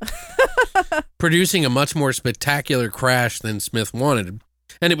hour. Producing a much more spectacular crash than Smith wanted.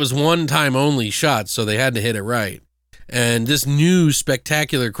 And it was one-time only shot, so they had to hit it right. And this new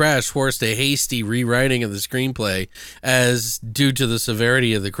spectacular crash forced a hasty rewriting of the screenplay, as due to the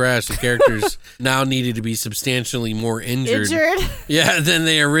severity of the crash, the characters now needed to be substantially more injured. Yeah, than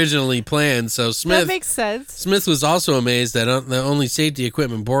they originally planned. So That makes sense. Smith was also amazed that the only safety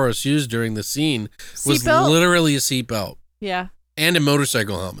equipment Boros used during the scene was literally a seatbelt. Yeah. And a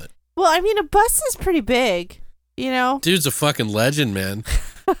motorcycle helmet. Well, I mean, a bus is pretty big. You know, Dude's a fucking legend, man.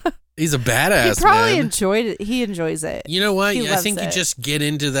 He's a badass, he probably man. enjoyed it. He enjoys it. You know what? He I loves think you it. just get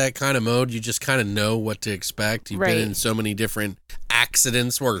into that kind of mode. You just kind of know what to expect. You've Right. been in so many different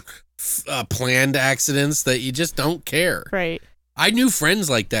accidents or planned accidents that you just don't care. Right. I knew friends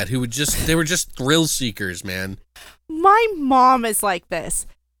like that who they were just thrill seekers, man. My mom is like this.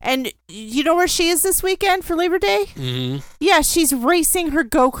 And you know where she is this weekend for Labor Day? Mm-hmm. Yeah, she's racing her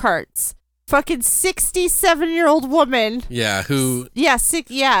go-karts. Fucking 67-year-old woman. Yeah, who Yeah,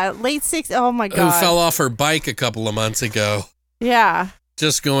 late 60s. Oh my God. who fell off her bike a couple of months ago, Yeah.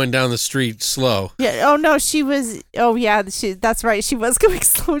 just going down the street slow. Yeah. Oh no, she was. Oh yeah, that's right. She was going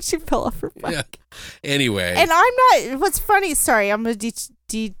slow. She fell off her bike. Yeah. Anyway. And I'm not. What's funny? Sorry, I'm gonna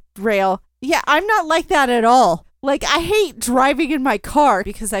derail. Yeah, I'm not like that at all. Like I hate driving in my car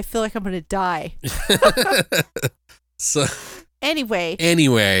because I feel like I'm gonna die. So Anyway.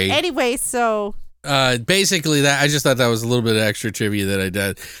 So basically that I just thought that was a little bit of extra trivia that I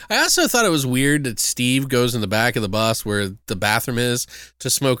did. I also thought it was weird that Steve goes in the back of the bus where the bathroom is to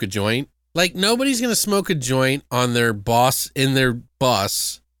smoke a joint. Like nobody's gonna smoke a joint on their bus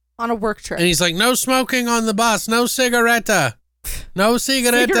on a work trip. and he's like, no smoking on the bus, no cigaretta, no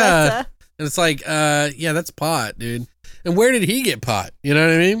cigaretta. And it's like, yeah, that's pot, dude. And where did he get pot? You know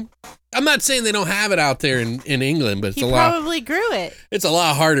what I mean? I'm not saying they don't have it out there in England, but it's He a lot. probably grew it. It's a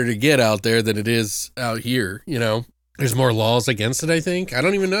lot harder to get out there than it is out here. You know, there's more laws against it. I think I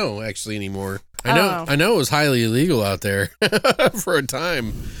don't even know actually anymore. I know it was highly illegal out there for a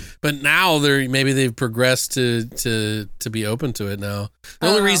time, but now they've progressed to be open to it now. The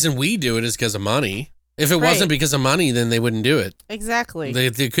only reason we do it is because of money. If it wasn't because of money, then they wouldn't do it. Exactly.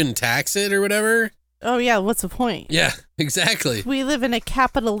 They couldn't tax it or whatever. Oh yeah, what's the point? Yeah, exactly. We live in a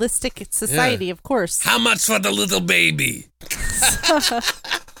capitalistic society, of course. How much for the little baby?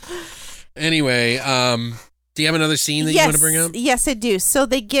 Anyway, do you have another scene that you want to bring up? Yes, I do. So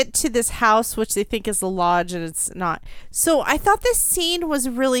they get to this house, which they think is the lodge, and it's not. So I thought this scene was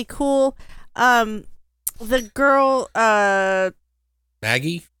really cool. The girl,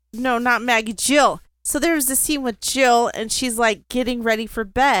 Maggie? no, not Maggie, Jill. So there was a scene with Jill, and she's like getting ready for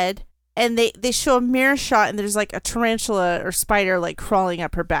bed, and they show a mirror shot, and there's like a tarantula or spider like crawling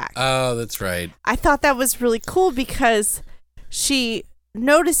up her back. Oh, that's right. I thought that was really cool because she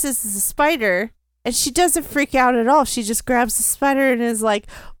notices the spider and she doesn't freak out at all. She just grabs the spider and is like,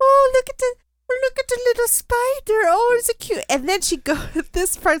 "Oh, look at the little spider. Oh, it's so cute." And then she goes.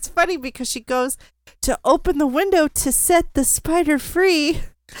 This part's funny because she goes to open the window to set the spider free.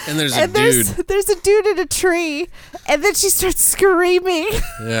 And there's a dude. There's a dude in a tree, and then she starts screaming.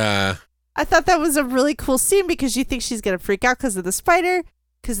 Yeah. I thought that was a really cool scene because you think she's gonna freak out because of the spider,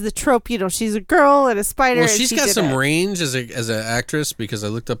 because of the trope, you know, she's a girl and a spider. Well, and she's she got did some it. range as an actress because I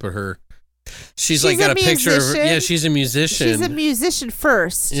looked up at her. She's like She's got a a picture of her. musician. Yeah, she's a musician. She's a musician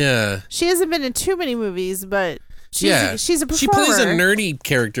first. Yeah. She hasn't been in too many movies, but she's Yeah. she's a performer. She plays a nerdy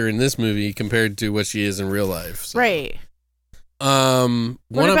character in this movie compared to what she is in real life. So. Right.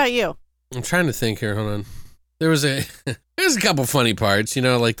 What about you? I'm trying to think here. Hold on. There's a couple funny parts, you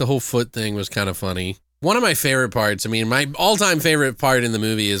know, like the whole foot thing was kind of funny. One of my favorite parts, I mean, my all-time favorite part in the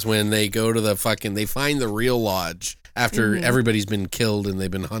movie is when they go to they find the real lodge after everybody's been killed and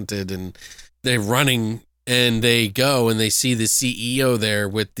they've been hunted and they're running and they go and they see the CEO there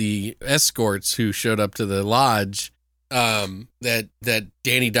with the escorts who showed up to the lodge that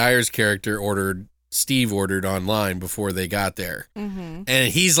Danny Dyer's character Steve ordered online before they got there. Mm-hmm.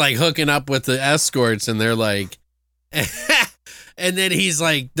 And he's like hooking up with the escorts and they're like, and then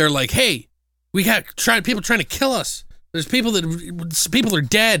they're like, "Hey, we got people trying to kill us. There's people are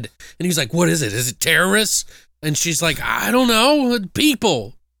dead." And he's like, "What is it? Is it terrorists?" And she's like, "I don't know,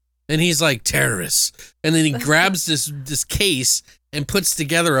 people." And he's like, "Terrorists." And then he grabs this case and puts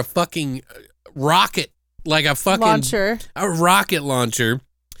together a fucking rocket, like a fucking a rocket launcher.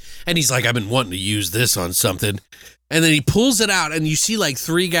 And he's like, "I've been wanting to use this on something." And then he pulls it out and you see like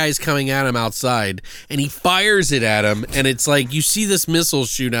 3 guys coming at him outside and he fires it at him. And it's like, you see this missile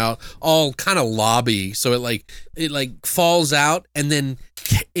shoot out all kind of lobby. So it falls out and then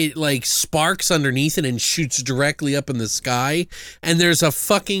it like sparks underneath it and shoots directly up in the sky. And there's a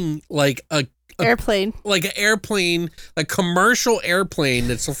fucking Airplane. Like an airplane, a commercial airplane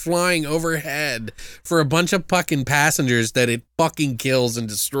that's flying overhead for a bunch of fucking passengers that it fucking kills and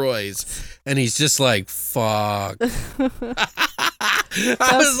destroys. And he's just like, fuck. I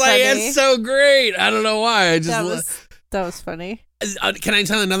was like, funny. it's so great. I don't know why. That was funny. Can I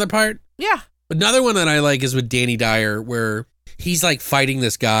tell another part? Yeah. Another one that I like is with Danny Dyer, where he's like fighting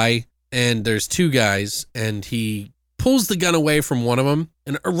this guy and there's 2 guys and he pulls the gun away from one of them.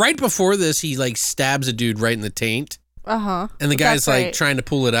 And right before this, he like stabs a dude right in the taint. Uh-huh. And the guy's That's like right. trying to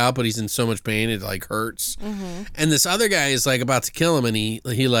pull it out, but he's in so much pain it like hurts. Mm-hmm. And this other guy is like about to kill him, and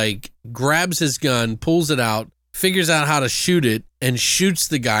he like grabs his gun, pulls it out, figures out how to shoot it, and shoots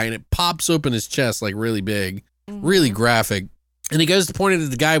the guy, and it pops open his chest like really big, really graphic. And he goes to point it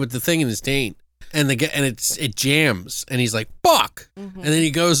at the guy with the thing in his taint, and it jams, and he's like, "Fuck!" And then he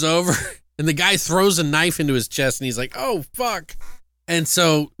goes over, and the guy throws a knife into his chest, and he's like, "Oh fuck!" And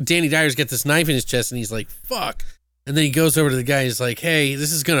so Danny Dyer's got this knife in his chest, and he's like, "Fuck!" And then he goes over to the guy, he's like, "Hey,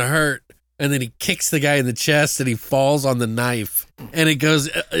 this is gonna hurt." And then he kicks the guy in the chest, and he falls on the knife, and it goes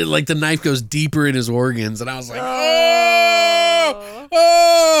like the knife goes deeper in his organs, and I was like, oh,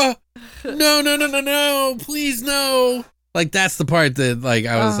 no, please no. Like that's the part that like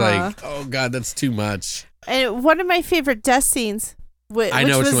I was like, oh god, that's too much. And one of my favorite death scenes, I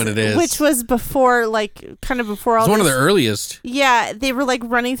know which one it is. which was before, like, kind of before all. It's one of this. the earliest. Yeah, they were like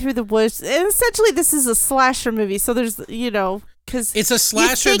running through the woods, and essentially this is a slasher movie. So there's, because It's a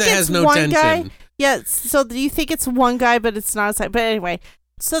slasher that has no tension. Guy, yeah, so you think it's one guy, but it's not. But anyway,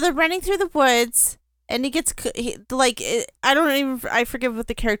 so they're running through the woods, and I forget what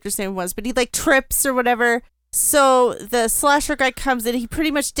the character's name was, but he like trips or whatever. So the slasher guy comes in, he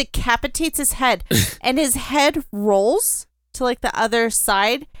pretty much decapitates his head, and his head rolls to like the other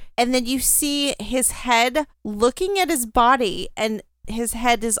side, and then you see his head looking at his body, and his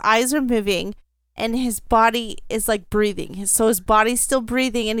eyes are moving, and his body is like breathing. So his body's still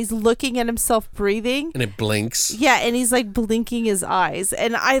breathing, and he's looking at himself breathing. And it blinks. Yeah, and he's like blinking his eyes.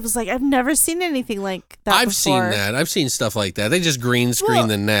 And I was like, I've never seen anything like that I've before. seen that. I've seen stuff like that. They just green screen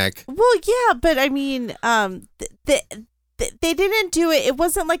the neck. Well, yeah, but I mean, they didn't do it. It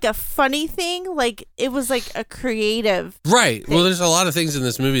wasn't like a funny thing. Like, it was like a creative. Right. Well, there's a lot of things in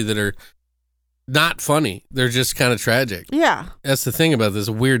this movie that are not funny. They're just kind of tragic. Yeah. That's the thing about this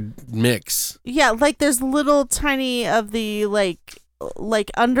weird mix. Yeah, like there's little tiny of the like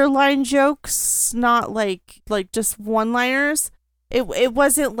underline jokes, not like just one-liners. It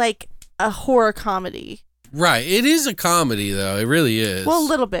wasn't like a horror comedy. Right. It is a comedy, though. It really is. Well, a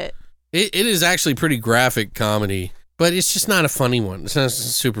little bit. It is actually pretty graphic comedy, but it's just not a funny one. It's not a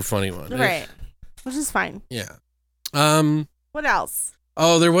super funny one. Right. Which is fine. Yeah. What else?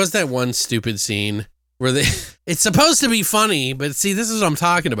 Oh, there was that one stupid scene where it's supposed to be funny, but see, this is what I'm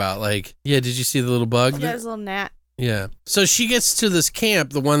talking about. Like, yeah, did you see the little bug? Yeah, there's a little gnat. Yeah. So she gets to this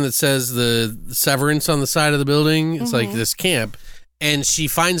camp, the one that says the Severance on the side of the building. It's like this camp. And she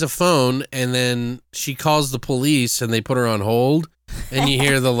finds a phone, and then she calls the police, and they put her on hold. And you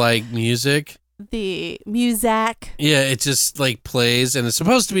hear the like music. The music. Yeah, it just like plays, and it's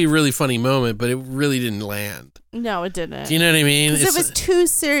supposed to be a really funny moment, but it really didn't land. No, it didn't. Do you know what I mean? Because it was too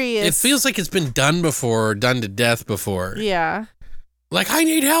serious. It feels like it's been done before, or done to death before. Yeah. Like, I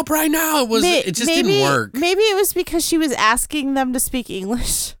need help right now. It just didn't work. Maybe it was because she was asking them to speak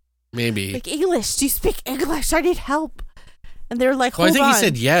English. Maybe. Like, English, do you speak English? I need help. And they were like, Well, hold on. I think he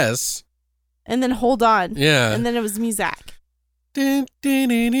said yes. And then hold on. Yeah. And then it was music. It's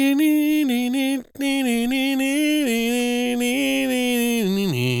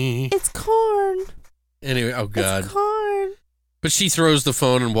corn. Anyway, oh God. It's corn. But she throws the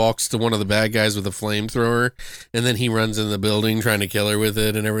phone and walks to one of the bad guys with a flamethrower, and then he runs in the building trying to kill her with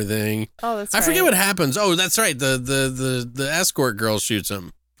it and everything. Oh, that's I right. forget what happens. Oh, that's right. The escort girl shoots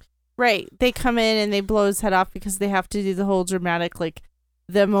him. Right. They come in and they blow his head off because they have to do the whole dramatic, like,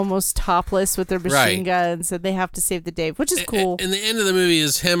 them almost topless with their machine guns, and they have to save the day, which is cool. And the end of the movie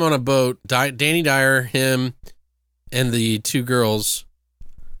is him on a boat, Danny Dyer, him, and the two girls,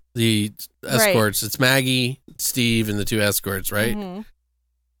 the escorts. Right. It's Maggie, Steve, and the two escorts, right? Mm-hmm.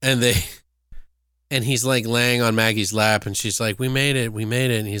 And he's like laying on Maggie's lap, and she's like, we made it.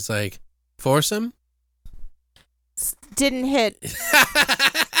 And he's like, foursome? Didn't hit.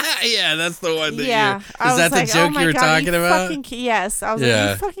 Yeah, that's the one. Is that the joke you were talking about? Yes. I was like, are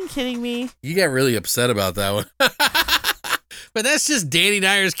you fucking kidding me? You got really upset about that one. But that's just Danny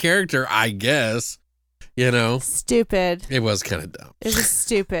Dyer's character, I guess. You know? Stupid. It was kind of dumb. It was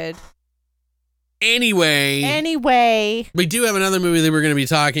stupid. Anyway. We do have another movie that we're going to be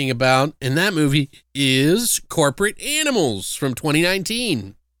talking about, and that movie is Corporate Animals from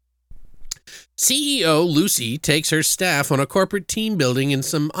 2019. CEO Lucy takes her staff on a corporate team building in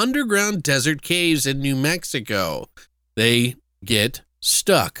some underground desert caves in New Mexico. They get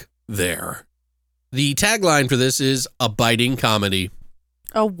stuck there. The tagline for this is a biting comedy.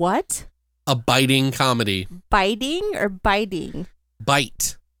 A what? A biting comedy. Biting or biting?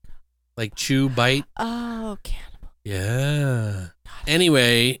 Bite. Like chew, bite. Oh, cannibal. Yeah.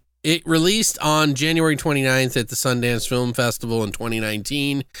 Anyway, It released on January 29th at the Sundance Film Festival in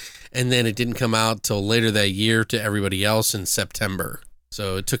 2019, and then it didn't come out till later that year to everybody else in September.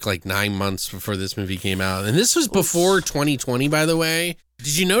 So it took like 9 months before this movie came out. And this was before 2020, by the way.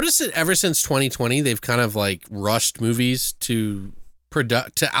 Did you notice that ever since 2020, they've kind of like rushed movies to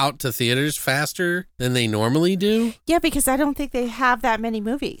out to theaters faster than they normally do? Yeah, because I don't think they have that many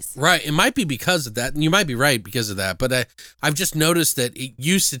movies. Right. It might be because of that. And you might be right because of that. But I've just noticed that it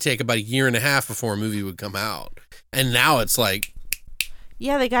used to take about a year and a half before a movie would come out. And now it's like...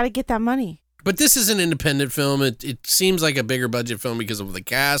 Yeah, they got to get that money. But this is an independent film. It seems like a bigger budget film because of the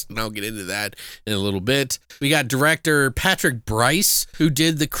cast, and I'll get into that in a little bit. We got director Patrick Bryce, who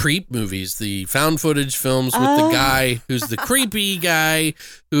did the Creep movies, the found footage films with the guy who's the creepy guy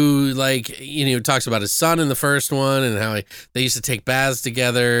who, like, you know, talks about his son in the first one and how they used to take baths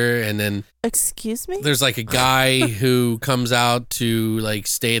together. And then Excuse me? there's like a guy who comes out to like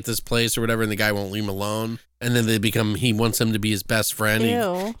stay at this place or whatever, and the guy won't leave him alone. And then he wants him to be his best friend.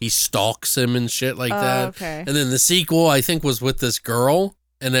 Ew. He stalks him and shit like that. Okay. And then the sequel, I think, was with this girl.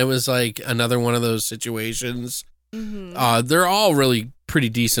 And it was like another one of those situations. Mm-hmm. They're all really pretty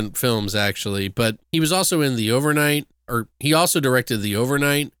decent films, actually. But he was also in The Overnight, or he also directed The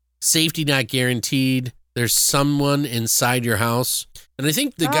Overnight, Safety Not Guaranteed, There's Someone Inside Your House. And I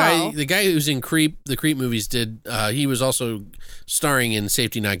think the guy who's in the Creep movies he was also starring in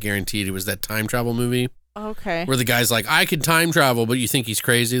Safety Not Guaranteed. It was that time travel movie. Okay. Where the guy's like, I can time travel, but you think he's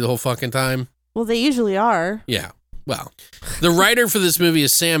crazy the whole fucking time? Well, they usually are. Yeah. Well, the writer for this movie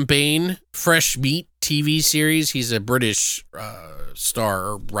is Sam Bain, Fresh Meat TV series. He's a British star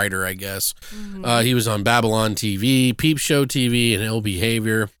or writer, I guess. Mm-hmm. He was on Babylon TV, Peep Show TV, and Ill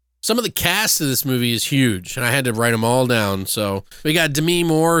Behavior. Some of the cast of this movie is huge, and I had to write them all down. So we got Demi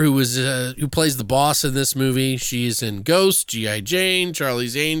Moore, who plays the boss in this movie. She's in Ghost, G.I. Jane,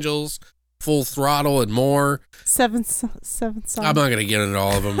 Charlie's Angels, Full Throttle, and more. Seven songs. I'm not going to get into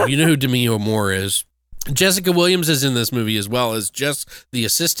all of them. You know who Demi Moore is. Jessica Williams is in this movie as well as Jess, the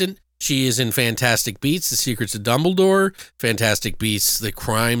assistant. She is in Fantastic Beasts, The Secrets of Dumbledore, Fantastic Beasts, The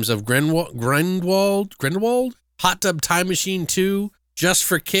Crimes of Grindelwald, Hot Tub Time Machine 2, Just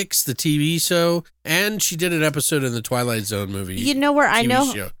for Kicks, the TV show, and she did an episode in the Twilight Zone movie. You know where I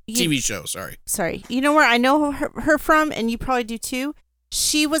know... TV show, sorry. Sorry. You know where I know her from, and you probably do too?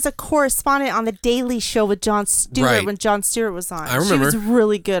 She was a correspondent on The Daily Show with Jon Stewart when Jon Stewart was on. I remember. She was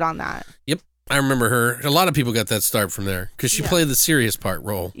really good on that. Yep. I remember her. A lot of people got that start from there because she played the serious part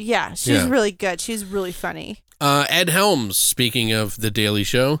role. Yeah, she's really good. She's really funny. Ed Helms, speaking of The Daily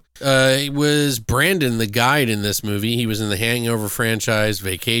Show, was Brandon the guide in this movie. He was in the Hangover franchise,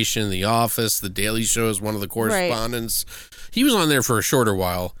 Vacation, The Office, The Daily Show is one of the correspondents. Right. He was on there for a shorter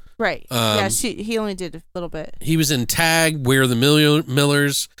while. Right. He only did a little bit. He was in Tag, We're the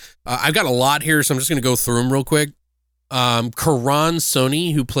Millers. I've got a lot here, so I'm just going to go through them real quick. Karan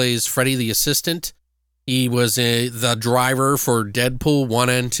Soni, who plays Freddy the assistant. He was the driver for Deadpool 1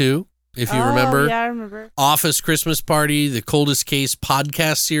 and 2, if you remember. Yeah, I remember. Office Christmas Party, The Coldest Case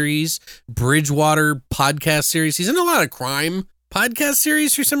podcast series, Bridgewater podcast series. He's in a lot of crime podcast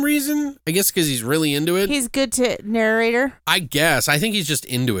series for some reason. I guess because he's really into it. He's good to narrator. I guess. I think he's just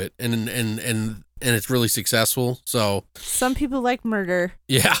into it, and it's really successful. So some people like murder.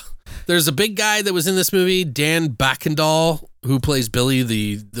 Yeah. There's a big guy that was in this movie, Dan Bakkendahl, who plays Billy,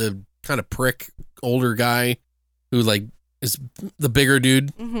 the kind of prick older guy who like is the bigger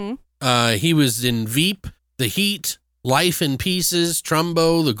dude. Mm-hmm. He was in Veep, The Heat, Life in Pieces,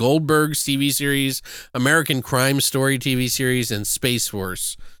 Trumbo, The Goldbergs TV series, American Crime Story TV series, and Space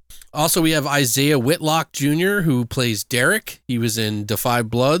Force. Also, we have Isaiah Whitlock Jr., who plays Derek. He was in Da 5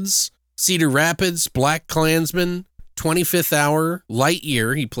 Bloods, Cedar Rapids, Black Klansman, 25th Hour,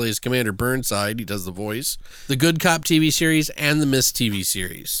 Lightyear. He plays Commander Burnside. He does the voice. The Good Cop TV series and the Mist TV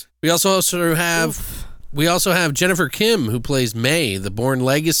series. We also have Jennifer Kim, who plays May, the Bourne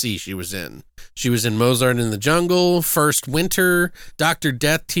Legacy she was in. She was in Mozart in the Jungle, First Winter, Dr.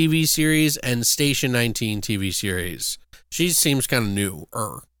 Death TV series, and Station 19 TV series. She seems kind of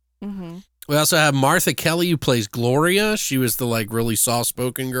newer. Mm-hmm. We also have Martha Kelly, who plays Gloria. She was the like really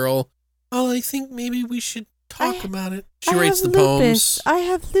soft-spoken girl. Oh, I think maybe we should talk about it. She writes the poems. I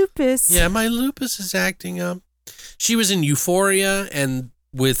have lupus. Yeah, my lupus is acting up. She was in Euphoria and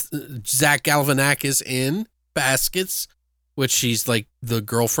with Zach Galifianakis in Baskets, which she's like the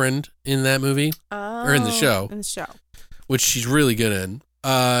girlfriend in that movie. Or in the show. In the show. Which she's really good in.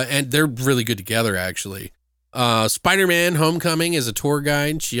 And they're really good together, actually. Spider-Man Homecoming is a tour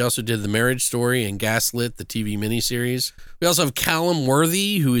guide. She also did The Marriage Story and Gaslit, the TV miniseries. We also have Callum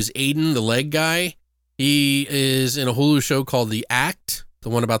Worthy, who is Aiden, the leg guy. He is in a Hulu show called The Act. The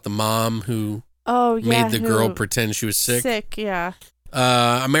one about the mom who Oh, yeah. made the girl pretend she was sick. Sick, yeah.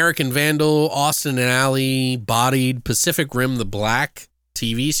 American Vandal, Austin and Ally, Bodied, Pacific Rim the Black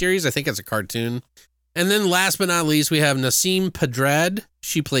TV series. I think it's a cartoon. And then last but not least, we have Nasim Pedrad.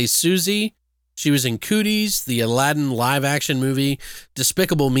 She plays Susie. She was in Cooties, the Aladdin live action movie.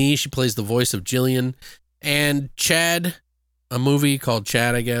 Despicable Me, she plays the voice of Jillian. And Chad, a movie called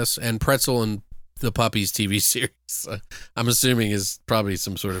Chad, I guess. And Pretzel and the Puppies TV series. I'm assuming is probably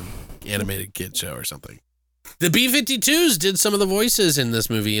some sort of animated kid show or something. The B-52s did some of the voices in this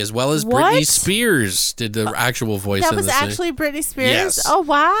movie, as well as What? Britney Spears did the actual voice That in was this actually Britney Spears? Yes. Oh,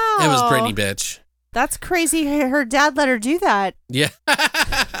 wow. It was Britney, bitch. That's crazy. Her dad let her do that. Yeah.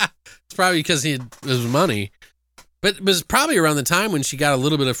 It's probably because it was money. But it was probably around the time when she got a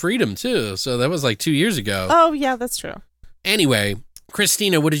little bit of freedom, too. So that was like 2 years ago. Oh, yeah, that's true. Anyway,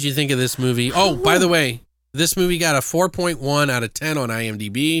 Christina, what did you think of this movie? Oh, by the way, this movie got a 4.1 out of 10 on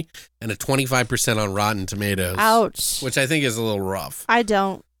IMDb and a 25% on Rotten Tomatoes. Ouch. Which I think is a little rough. I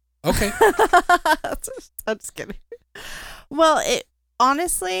don't. Okay. I'm just kidding. Well, it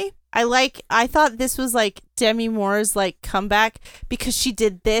honestly, I thought this was like Demi Moore's like comeback because she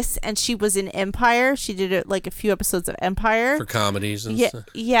did this and she was in Empire. She did it like a few episodes of Empire. For comedies and Yeah, stuff.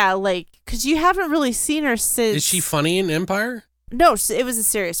 yeah, like because you haven't really seen her since. Is she funny in Empire? No, it was a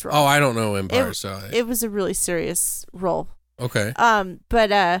serious role. Oh, I don't know Empire, It was a really serious role. Okay.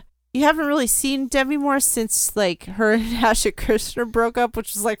 But you haven't really seen Demi Moore since like her and Asha Krishna broke up,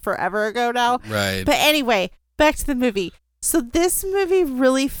 which was like forever ago now. Right. But anyway, back to the movie. So this movie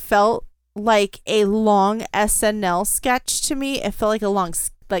really felt like a long SNL sketch to me. It felt like a long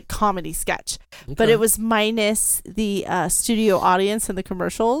like comedy sketch, but Okay. it was minus the studio audience and the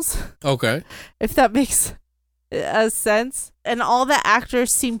commercials, Okay. if that makes sense. And all the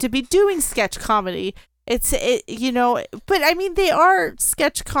actors seem to be doing sketch comedy. But I mean, they are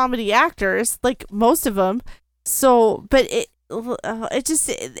sketch comedy actors, like most of them. So, but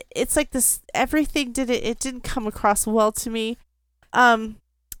it's like this, everything it didn't come across well to me.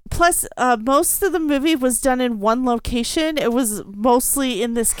 Plus, most of the movie was done in one location. It was mostly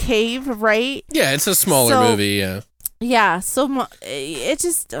in this cave, right? Yeah, it's a smaller movie, yeah. Yeah, so it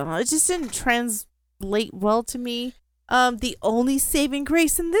just didn't translate well to me. The only saving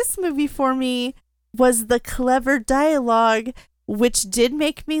grace in this movie for me was the clever dialogue, which did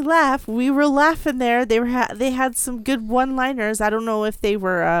make me laugh. We were laughing there. They had some good one-liners. I don't know if they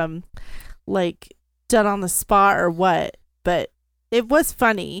were like done on the spot or what, but it was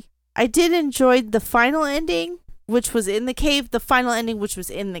funny. I did enjoy the final ending, which was in the cave. The final ending, which was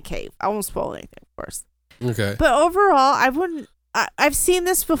in the cave. I won't spoil anything, of course. Okay. But overall, I've seen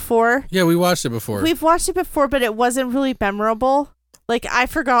this before. Yeah, we watched it before. We've watched it before, but it wasn't really memorable. Like, I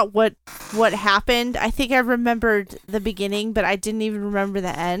forgot what happened. I think I remembered the beginning, but I didn't even remember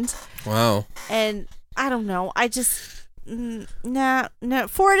the end. Wow. And I don't know. I just, no,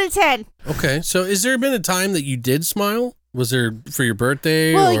 4 out of 10. Okay, so has there been a time that you did smile? Was there for your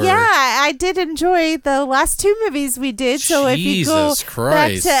birthday? Well, or? yeah, I did enjoy the last 2 movies we did. So if you go Jesus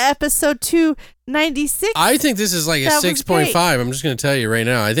Christ. back to episode 296, I think this is like a That was 6.5. great. I'm just going to tell you right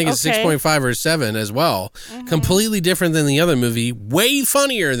now. I think it's Okay. 6.5 or 7 as well. Completely different than the other movie. Way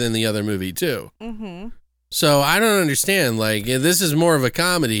funnier than the other movie, too. Mm-hmm. So I don't understand. Like, this is more of a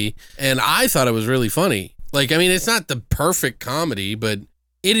comedy, and I thought it was really funny. Like, I mean, it's not the perfect comedy, but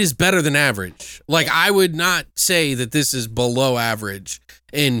it is better than average. Like, I would not say that this is below average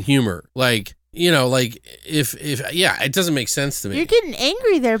in humor. Like, if it doesn't make sense to me. You're getting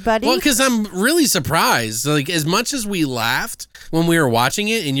angry there, buddy. Well, because I'm really surprised. Like, as much as we laughed when we were watching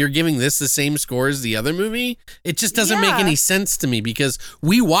it and you're giving this the same score as the other movie, it just doesn't make Yeah. any sense to me because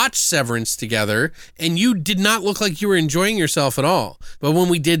we watched Severance together and you did not look like you were enjoying yourself at all. But when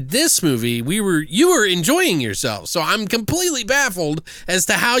we did this movie, you were enjoying yourself. So I'm completely baffled as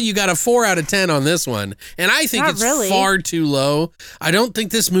to how you got a 4 out of 10 on this one. And I think Not it's really. far too low. I don't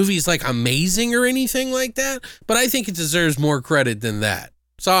think this movie is like amazing or anything like that, but I think it deserves more credit than that.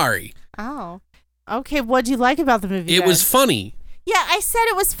 Sorry. Oh. Okay, what do you like about the movie? It then? was funny. Yeah, I said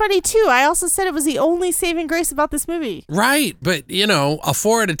it was funny too. I also said it was the only saving grace about this movie. Right, but a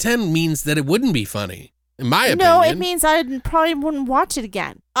 4 out of 10 means that it wouldn't be funny, in my opinion. No, it means I probably wouldn't watch it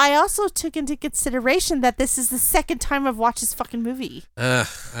again. I also took into consideration that this is the second time I've watched this fucking movie. I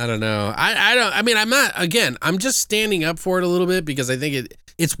don't know. I'm just standing up for it a little bit because I think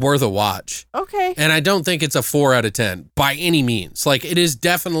it's worth a watch. Okay. And I don't think it's a 4 out of 10 by any means. Like, it is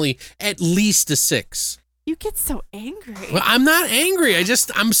definitely at least a 6. You get so angry. Well, I'm not angry.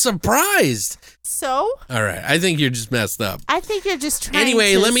 I'm surprised. So? All right. I think you're just messed up. I think you're just trying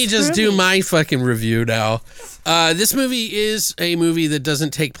Anyway, to let me just screw do me. my fucking review now. This movie is a movie that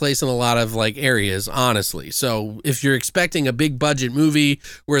doesn't take place in a lot of like areas, honestly. So if you're expecting a big budget movie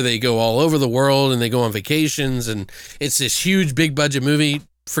where they go all over the world and they go on vacations and it's this huge big budget movie,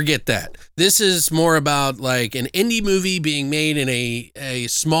 forget that. This is more about like an indie movie being made in a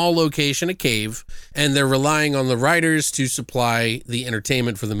small location, a cave, and they're relying on the writers to supply the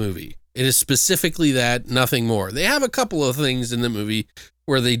entertainment for the movie. It is specifically that, nothing more. They have a couple of things in the movie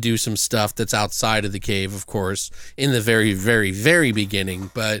where they do some stuff that's outside of the cave, of course, in the very, very, very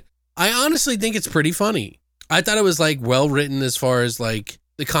beginning. But I honestly think it's pretty funny. I thought it was like well written as far as like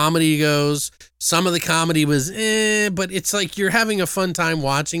the comedy goes. Some of the comedy was but it's like you're having a fun time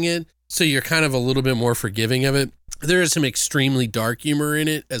watching it, so you're kind of a little bit more forgiving of it. There is some extremely dark humor in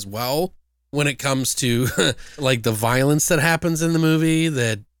it as well when it comes to like the violence that happens in the movie,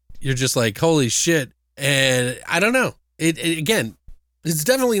 that you're just like, holy shit. And I don't know. It again, it's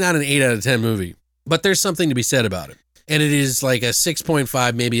definitely not an 8 out of 10 movie, but there's something to be said about it. And it is like a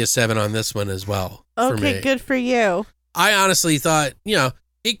 6.5, maybe a 7 on this one as well. For Okay, me. good for you. I honestly thought,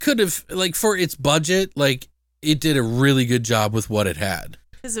 it could have, like, for its budget, like, it did a really good job with what it had.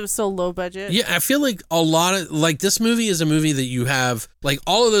 Because it was so low budget. Yeah, I feel like a lot of, like, this movie is a movie that you have, like,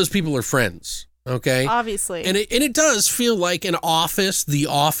 all of those people are friends, okay? Obviously. And it does feel like The Office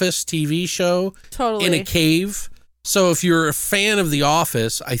TV show Totally. in a cave. So if you're a fan of The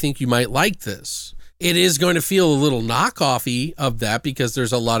Office, I think you might like this. It is going to feel a little knockoffy of that because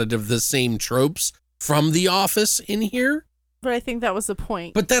there's a lot of the same tropes from The Office in here. But I think that was the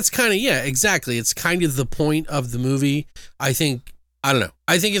point. But that's kind of, yeah, exactly. It's kind of the point of the movie. I think, I don't know.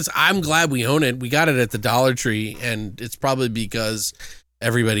 I'm glad we own it. We got it at the Dollar Tree, and it's probably because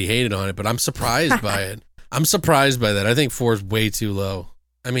everybody hated on it, but I'm surprised by it. I'm surprised by that. I think 4 is way too low.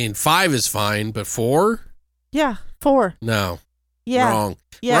 I mean, 5 is fine, but 4? Yeah, 4. No. Yeah. Wrong.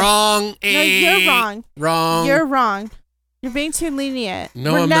 Yeah. Wrong. No, you're wrong. Wrong. You're wrong. You're being too lenient.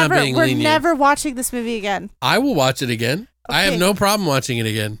 No, I'm not being lenient. We're never watching this movie again. I will watch it again. I have Okay. no problem watching it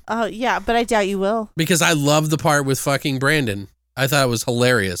again Oh, yeah, but I doubt you will. because I love the part with fucking Brandon. I thought it was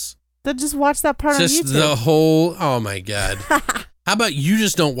hilarious. Then just watch that part Just on YouTube. the whole, oh my God. How about you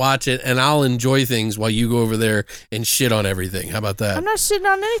just don't watch it and I'll enjoy things while you go over there and shit on everything? How about that? I'm not shitting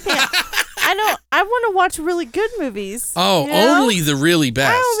on anything. I want to watch really good movies. Oh, you know? only the really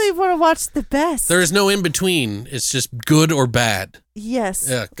best. I only want to watch the best. There's no in between. It's just good or bad. Yes.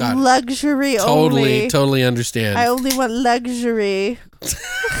 Yeah, got it. Luxury only. Totally understand. I only want luxury.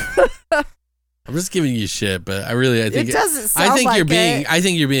 I'm just giving you shit, but I think It doesn't sound like it. I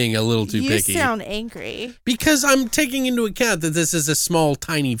think you're being a little too You picky. sound angry. Because I'm taking into account that this is a small,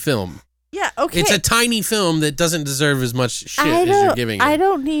 tiny film. Yeah, okay. It's a tiny film that doesn't deserve as much shit as you're giving it. I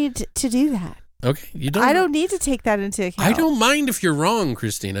don't need to do that. Okay, you don't. I don't need to take that into account. I don't mind if you're wrong,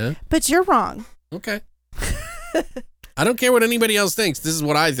 Christina. But you're wrong. Okay. I don't care what anybody else thinks. This is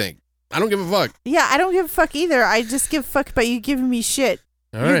what I think. I don't give a fuck. Yeah, I don't give a fuck either. I just give a fuck about you giving me shit.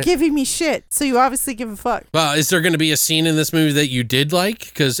 All You're right. giving me shit, so you obviously give a fuck. Well, is there going to be a scene in this movie that you did like?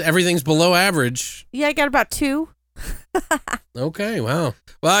 Because everything's below average. Yeah, I got about 2. Okay, wow.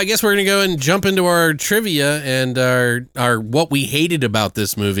 Well, I guess we're going to go and jump into our trivia and our what we hated about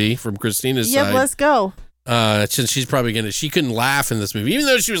this movie from Christina's Yeah, side. let's go. Since she's probably she couldn't laugh in this movie, even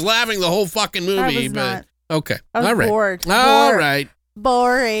though she was laughing the whole fucking movie. I was but not. okay, I was all right, bored. all Bored. right,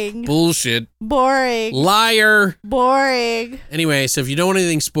 Boring. bullshit, Boring. liar. Boring. Anyway, so if you don't want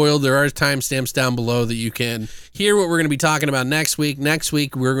anything spoiled, there are timestamps down below that you can hear what we're going to be talking about next week. Next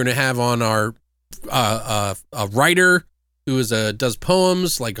week, we're going to have on our a writer who does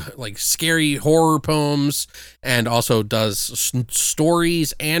poems like scary horror poems and also does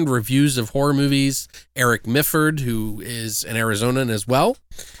stories and reviews of horror movies. Eric Mifford, who is an Arizonan as well.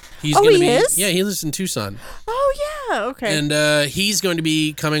 He's Oh, gonna he be is? Yeah, he lives in Tucson. Oh, yeah. Okay. And he's going to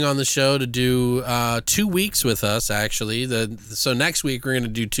be coming on the show to do 2 weeks with us, actually. So next week, we're going to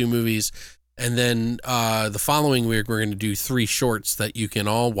do 2 movies. And then the following week, we're going to do 3 shorts that you can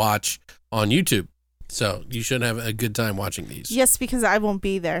all watch on YouTube. So you should have a good time watching these. Yes, because I won't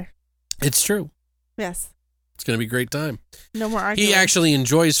be there. It's true. Yes. It's going to be a great time. No more arguing. He actually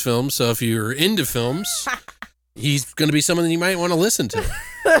enjoys films. So if you're into films, he's going to be someone that you might want to listen to.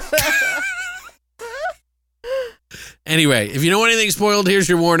 Anyway, if you don't want anything spoiled, here's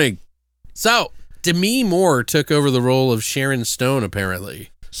your warning. So, Demi Moore took over the role of Sharon Stone,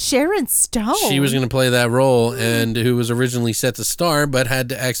 apparently. Sharon Stone. She was going to play that role, and who was originally set to star, but had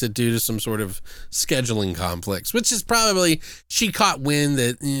to exit due to some sort of scheduling conflicts, which is probably, she caught wind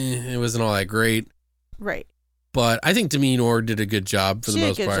that it wasn't all that great. Right. But I think Demi Moore did a good job for the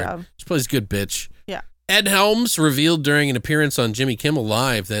most part. Job. She plays a good bitch. Yeah. Ed Helms revealed during an appearance on Jimmy Kimmel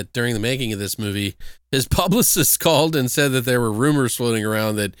Live that during the making of this movie, his publicist called and said that there were rumors floating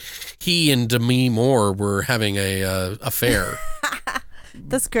around that he and Demi Moore were having a affair.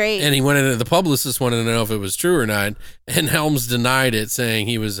 That's great. And the publicist wanted to know if it was true or not. And Helms denied it, saying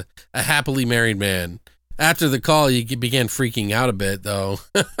he was a happily married man. After the call, he began freaking out a bit, though.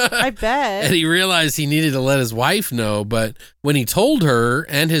 I bet. And he realized he needed to let his wife know. But when he told her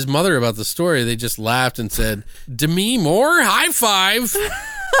and his mother about the story, they just laughed and said, Demi Moore, high five.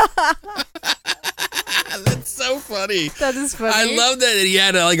 That's so funny. That is funny. I love that he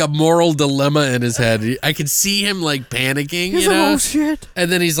had a moral dilemma in his head. I could see him like panicking, He's you know? Oh, shit.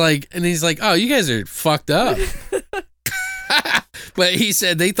 And then he's like, oh, you guys are fucked up. But he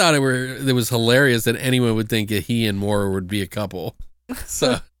said they thought it was hilarious that anyone would think that he and Moore would be a couple.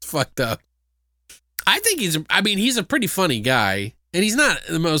 So it's fucked up. I think he's a pretty funny guy. And he's not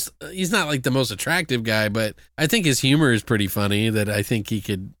like the most attractive guy, but I think his humor is pretty funny that I think he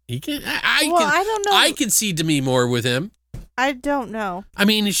could, I don't know. I could see Demi Moore with him. I don't know. I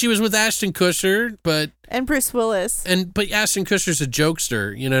mean, she was with Ashton Kutcher, and Bruce Willis. but Ashton Kutcher's a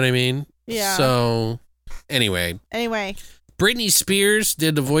jokester, you know what I mean? Yeah. So anyway. Britney Spears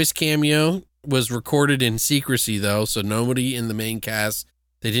did the voice cameo, was recorded in secrecy though, so nobody in the main cast,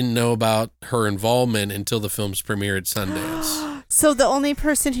 they didn't know about her involvement until the film's premiere at Sundance. So the only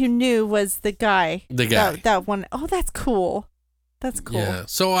person who knew was the guy. The guy. That one. Oh, that's cool. That's cool. Yeah.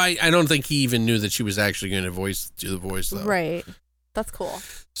 So I don't think he even knew that she was actually going to do the voice though. Right. That's cool.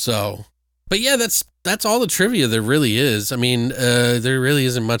 So, but yeah, that's all the trivia there really is. I mean, there really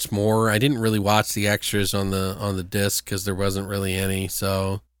isn't much more. I didn't really watch the extras on the disc because there wasn't really any.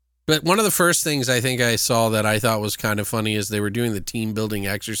 So, but one of the first things I think I saw that I thought was kind of funny is they were doing the team building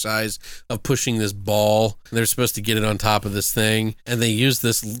exercise of pushing this ball. They're supposed to get it on top of this thing, and they use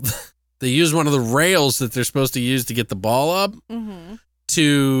one of the rails that they're supposed to use to get the ball up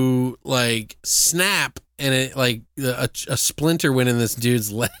to like snap, and it like a splinter went in this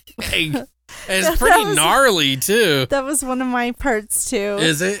dude's leg. And it's pretty gnarly too. That was one of my parts too.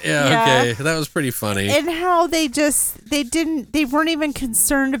 Is it? Yeah. Okay. That was pretty funny. And how they weren't even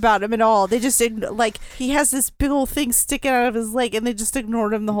concerned about him at all. They just like, he has this big old thing sticking out of his leg, and they just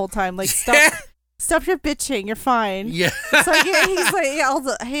ignored him the whole time. Like, stop your bitching. You're fine. Yeah. It's like he's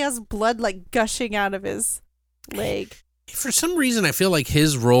like he has blood like gushing out of his leg. For some reason, I feel like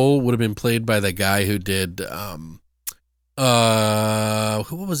his role would have been played by the guy who did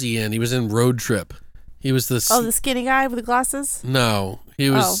what was he in? He was in Road Trip. He was the skinny guy with the glasses? No,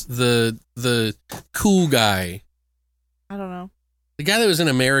 he was the cool guy. I don't know. The guy that was in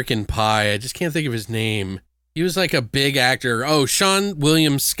American Pie. I just can't think of his name. He was like a big actor. Oh, Sean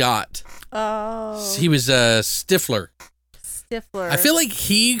William Scott. Oh. He was Stifler. I feel like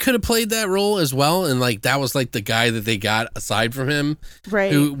he could have played that role as well, and like that was like the guy that they got aside from him,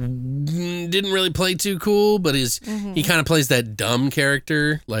 right? Who didn't really play too cool, but he kind of plays that dumb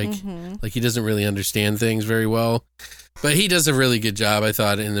character, like he doesn't really understand things very well. But he does a really good job, I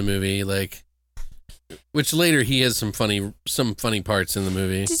thought, in the movie. Like, which later he has some funny parts in the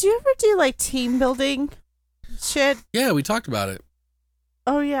movie. Did you ever do like team building shit? Yeah, we talked about it.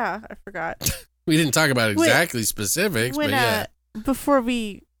 Oh yeah, I forgot. We didn't talk about exactly specifics, but yeah. Before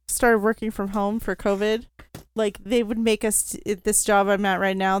we started working from home for COVID, like they would make us, at this job I'm at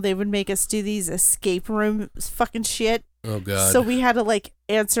right now, they would make us do these escape room fucking shit. Oh God. So we had to like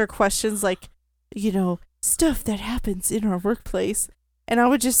answer questions like, stuff that happens in our workplace. And I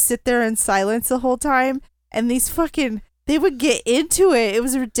would just sit there in silence the whole time. And these they would get into it. It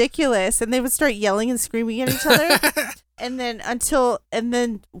was ridiculous. And they would start yelling and screaming at each other. And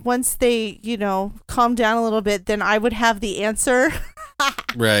then once they, calmed down a little bit, then I would have the answer.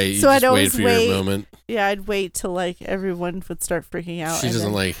 Right. So I'd always wait for your moment. Yeah, I'd wait till like everyone would start freaking out. She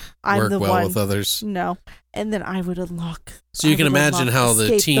doesn't like work well with others. No. And then I would unlock. So you can imagine how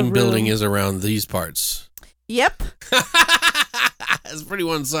the team building is around these parts. Yep. It's pretty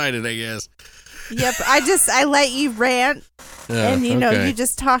one-sided, I guess. Yep. I let you rant. And you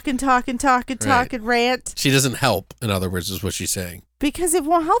just talk and rant. She doesn't help, in other words, is what she's saying. Because it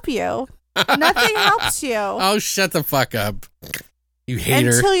won't help you. Nothing helps you. Oh, shut the fuck up. You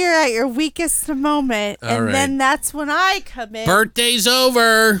hater. Until you're at your weakest moment. All right. Then that's when I come in. Birthday's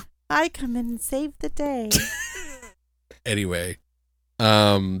over. I come in and save the day. Anyway.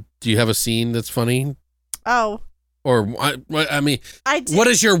 Do you have a scene that's funny? Oh. Or, I mean, what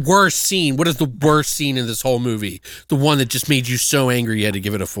is your worst scene? What is the worst scene in this whole movie? The one that just made you so angry you had to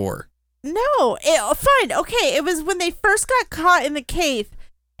give it a 4. No. Fine. Okay. It was when they first got caught in the cave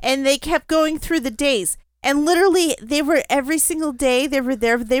And they kept going through the days. And literally, they were every single day they were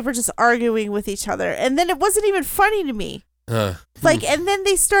there. They were just arguing with each other. And then it wasn't even funny to me. Like, and then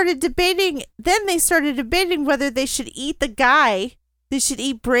they started debating. Then they started debating whether they should eat the guy. They should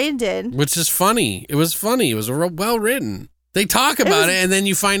eat Brandon. Which is funny. It was funny. It was well written. They talk about it, and then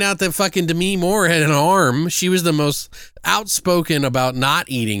you find out that fucking Demi Moore had an arm. She was the most outspoken about not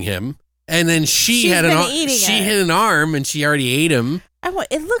eating him. And then she had an arm, and she already ate him.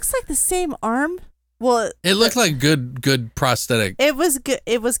 It looks like the same arm. Well, it looked like good prosthetic. It was good.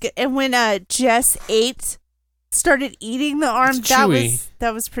 It was good. And when Jess started eating the arm,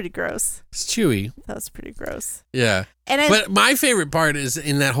 that was pretty gross. It's chewy. That was pretty gross. Yeah. But my favorite part is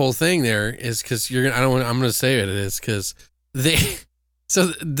in that whole thing there is because I'm going to say it is because the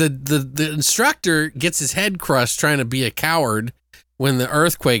instructor gets his head crushed trying to be a coward when the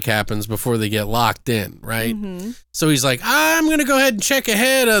earthquake happens before they get locked in, right? Mm-hmm. So he's like, I'm going to go ahead and check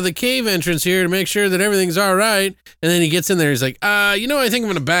ahead of the cave entrance here to make sure that everything's all right. And then he gets in there. He's like, I think I'm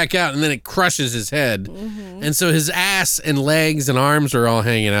going to back out. And then it crushes his head. Mm-hmm. And so his ass and legs and arms are all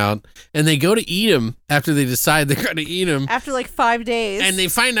hanging out. And they go to eat him after they decide they're going to eat him. After like 5 days. And they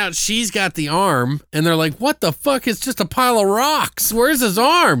find out she's got the arm. And they're like, what the fuck? It's just a pile of rocks. Where's his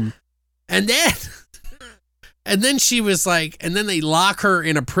arm? And then she was like, and then they lock her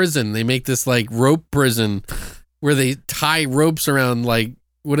in a prison. They make this like rope prison where they tie ropes around like,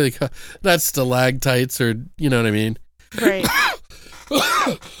 what do they call that's stalactites or, you know what I mean? Right.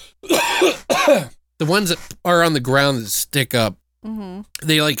 The ones that are on the ground that stick up,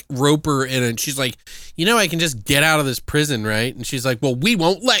 they like rope her in and she's like, I can just get out of this prison, right? And she's like, well, we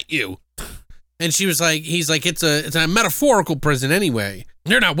won't let you. And he's like, it's a metaphorical prison anyway.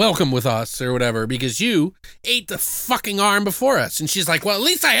 You're not welcome with us or whatever because you ate the fucking arm before us. And she's like, well, at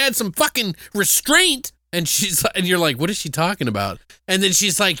least I had some fucking restraint. And you're like, what is she talking about? And then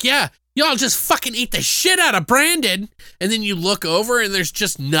she's like, yeah, y'all just fucking ate the shit out of Brandon. And then you look over and there's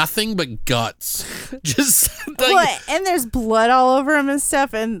just nothing but guts. Just like, and there's blood all over him and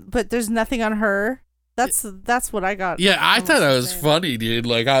stuff. But there's nothing on her. That's what I got. Yeah, I thought that was funny, dude.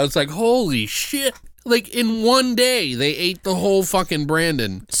 Like, I was like, holy shit. Like, in one day, they ate the whole fucking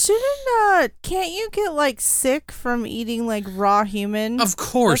Brandon. Can't you get, like, sick from eating, like, raw human? Of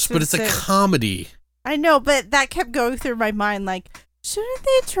course, but it's a comedy. I know, but that kept going through my mind, like, shouldn't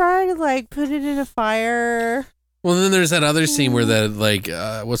they try to, like, put it in a fire? Well, then there's that other scene where that, like,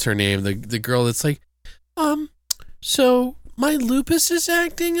 what's her name? The girl that's like, so my lupus is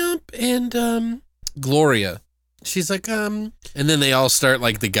acting up, and, Gloria. She's like, and then they all start,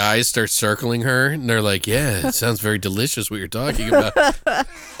 like, the guys start circling her, and they're like, yeah, it sounds very delicious what you're talking about.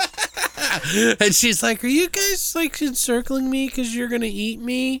 And she's like, are you guys, like, encircling me because you're going to eat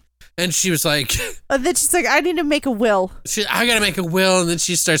me? And she was like... And then she's like, I need to make a will. I got to make a will. And then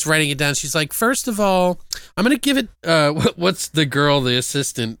she starts writing it down. She's like, first of all, I'm going to give it... what's the girl, the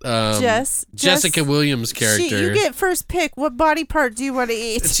assistant? Jessica Williams' character. You get first pick. What body part do you want to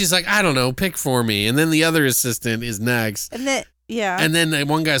eat? And she's like, I don't know. Pick for me. And then the other assistant is next. And then, yeah. And then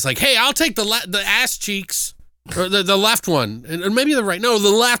one guy's like, hey, I'll take the ass cheeks. Or the left one. Or maybe the right. No, the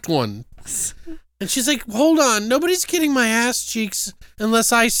left one. And she's like, hold on, nobody's getting my ass cheeks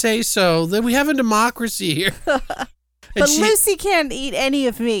unless I say so. Then we have a democracy here. But Lucy can't eat any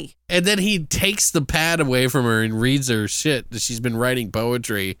of me. And then he takes the pad away from her and reads her shit that she's been writing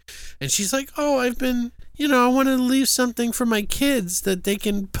poetry. And she's like, oh, I've been, I want to leave something for my kids that they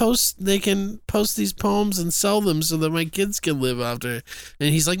can post these poems and sell them so that my kids can live after. And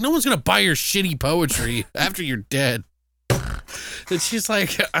he's like, no one's going to buy your shitty poetry after you're dead. And she's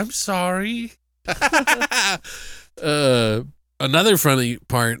like, I'm sorry. Another funny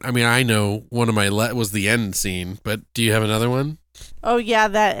part, I mean, I know one of my was the end scene, but do you have another one? Oh yeah,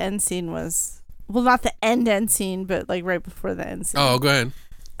 that end scene was, well, not the end scene, but like right before the end scene. Oh, go ahead.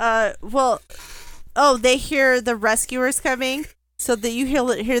 They hear the rescuers coming, so that you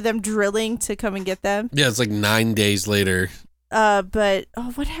hear them drilling to come and get them. Yeah, it's like 9 days later. But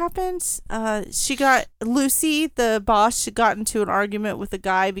what happened? Lucy, the boss, she got into an argument with a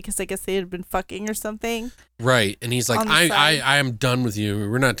guy because I guess they had been fucking or something. Right, and he's like, I am done with you.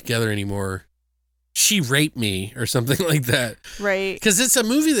 We're not together anymore. She raped me or something like that. Right. Because it's a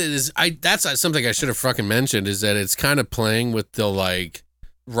movie that is, that's something I should have fucking mentioned, is that it's kind of playing with the like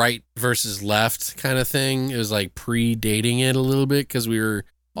right versus left kind of thing. It was like predating it a little bit because we were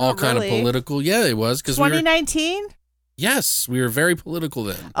all kind of political. Yeah, it was. 2019? Yes, we were very political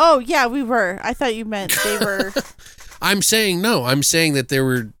then. Oh, yeah, we were. I thought you meant they were. I'm saying that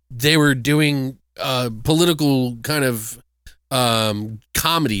they were doing political kind of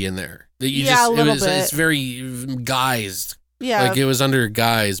comedy in there. That you a little bit. It's very guised. Yeah. Like it was under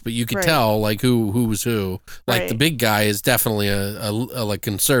guise, but you could Right. tell like who was who. Like the Right. big guy is definitely a like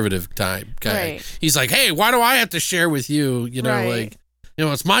conservative type guy. Right. He's like, hey, why do I have to share with you? You know, Right. like, you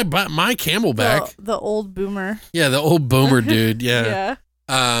know, it's my Camelback. The old boomer. Yeah, the old boomer dude. Yeah.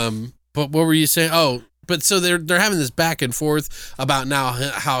 Yeah. But what were you saying? Oh, but so they're having this back and forth about now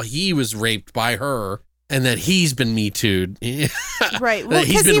how he was raped by her and that he's been Me Too'd. Right. That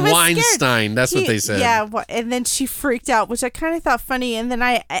he's 'cause he been was Weinstein. That's what He- they said. Yeah, and then she freaked out, which I kind of thought funny. And then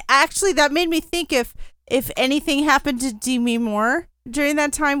I actually, that made me think if anything happened to Demi Moore during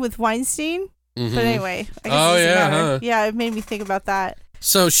that time with Weinstein. Mhm. But anyway, I guess Oh, it doesn't yeah, matter. huh? Yeah, it made me think about that.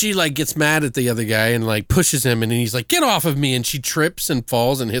 So she like gets mad at the other guy and like pushes him and he's like, get off of me. And she trips and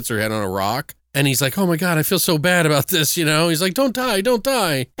falls and hits her head on a rock. And he's like, oh my God, I feel so bad about this. You know, he's like, don't die, don't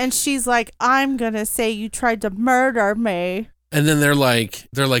die. And she's like, I'm going to say you tried to murder me. And then they're like,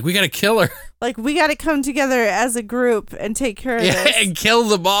 we got to kill her. Like, we got to come together as a group and take care of Yeah, this. and kill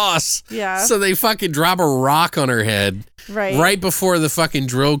the boss. Yeah. So they fucking drop a rock on her head Right. before the fucking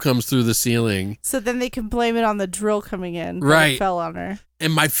drill comes through the ceiling. So then they can blame it on the drill coming in. that Right. Fell on her.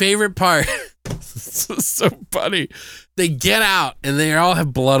 And my favorite part, this is so funny. They get out and they all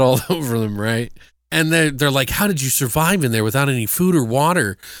have blood all over them, right? And they're like, how did you survive in there without any food or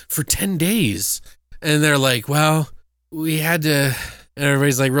water for 10 days? And they're like, well, we had to. And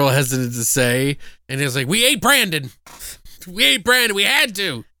everybody's like real hesitant to say. And it's like, we ate Brandon. We had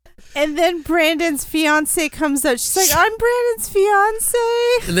to. And then Brandon's fiance comes out. She's like, I'm Brandon's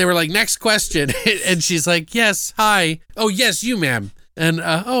fiance. And they were like, next question. And she's like, yes, hi. Oh, yes, you, ma'am. And,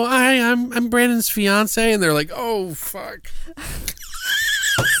 I'm Brandon's fiance. And they're like, oh, fuck.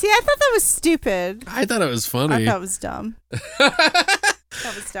 See, I thought that was stupid. I thought it was funny. I thought it was dumb.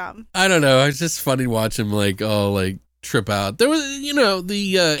 That was dumb. I don't know. It's just funny watching him like trip out. There was,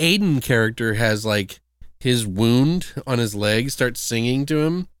 the Aiden character has like his wound on his leg starts singing to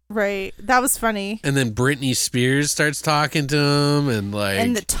him. Right. That was funny. And then Britney Spears starts talking to him and like.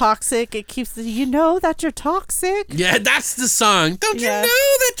 And the toxic, it keeps, you know that you're toxic? Yeah, that's the song. Don't Yeah. you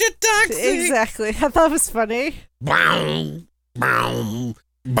know that you're toxic? Exactly. I thought it was funny. Bow, bow,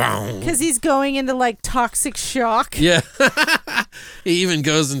 bow. Because he's going into like toxic shock. Yeah. He even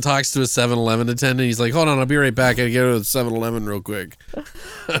goes and talks to a 7-Eleven attendant. He's like, hold on, I'll be right back. I gotta go to the 7-Eleven real quick.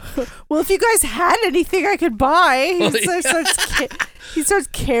 Well, if you guys had anything I could buy, Well, he starts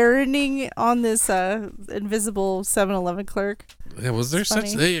Karening on this invisible 7-Eleven clerk. Yeah, was there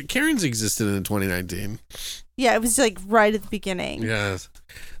such. funny. Karen's existed in 2019. Yeah, it was like right at the beginning. Yeah.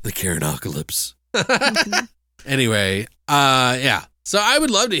 The Karenocalypse. Mhm. Anyway, yeah. So I would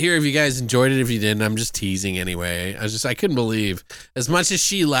love to hear if you guys enjoyed it. If you didn't, I'm just teasing anyway. I couldn't believe as much as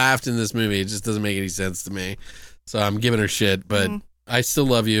she laughed in this movie. It just doesn't make any sense to me. So I'm giving her shit, but Mhm. I still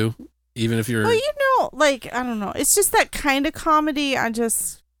love you, even if you're. Well, like, I don't know. It's just that kind of comedy.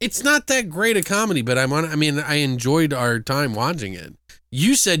 It's not that great a comedy, but I enjoyed our time watching it.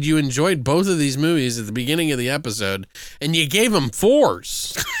 You said you enjoyed both of these movies at the beginning of the episode, and you gave them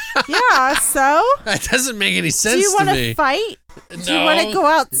 4s. Yeah, so? That doesn't make any sense Do you want to me. to fight? Do you No. want to go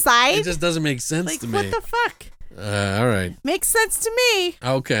outside? It just doesn't make sense Like, to what me. the fuck? All right. Makes sense to me.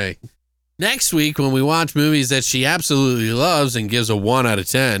 Okay. Next week, when we watch movies that she absolutely loves and gives a 1 out of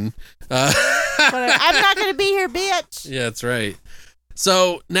 10. Whatever. I'm not going to be here, bitch. Yeah, that's right.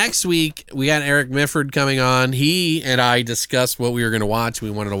 So next week, we got Eric Mifford coming on. He and I discussed what we were going to watch. We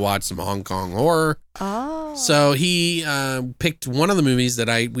wanted to watch some Hong Kong horror. Oh. So he picked one of the movies that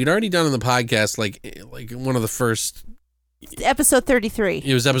we'd already done on the podcast, like one of the first. Episode 33.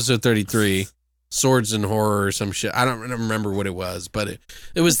 It was episode 33, Swords and Horror or some shit. I don't remember what it was, but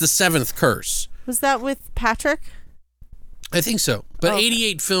it was the 7th Curse. Was that with Patrick? I think so. But Okay.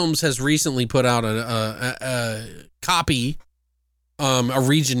 88 Films has recently put out a copy, a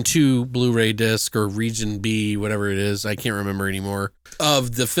Region 2 Blu-ray disc or Region B, whatever it is. I can't remember anymore,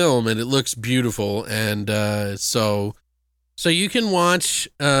 of the film, and it looks beautiful. And so you can watch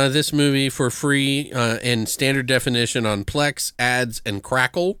this movie for free in standard definition on Plex, Ads, and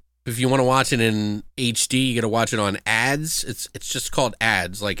Crackle. If you want to watch it in HD, you got to watch it on Ads. It's just called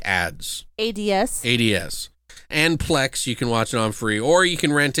Ads, like ads. ADS. And Plex, you can watch it on free, or you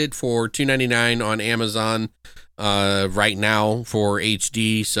can rent it for $2.99 on Amazon right now for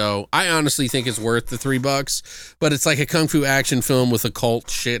HD. So I honestly think it's worth the $3, but it's like a kung fu action film with occult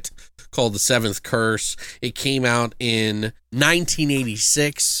shit called The 7th Curse. It came out in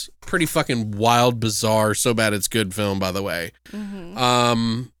 1986. Pretty fucking wild, bizarre, so bad it's good film, by the way.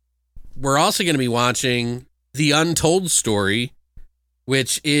 Mm-hmm. We're also going to be watching The Untold Story,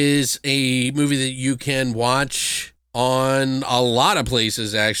 which is a movie that you can watch on a lot of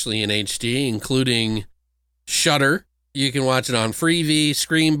places, actually, in HD, including Shudder. You can watch it on Freevee,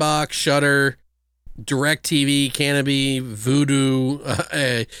 Screambox, Shudder, DirecTV, Canopy,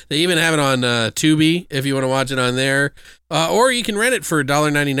 Vudu. They even have it on Tubi if you want to watch it on there. Or you can rent it for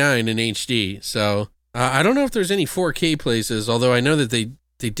 $1.99 in HD. So I don't know if there's any 4K places, although I know that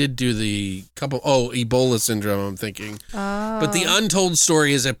they did do the couple. Ebola syndrome, I'm thinking. Oh. But The Untold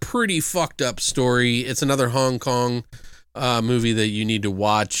Story is a pretty fucked up story. It's another Hong Kong movie that you need to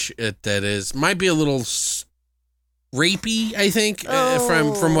watch. Might be a little rapey, I think,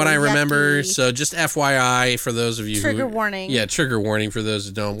 from what I remember. Yucky. So just FYI for those of you Trigger warning. Yeah, trigger warning for those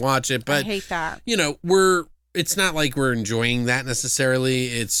who don't watch it. But I hate that. It's not like we're enjoying that necessarily.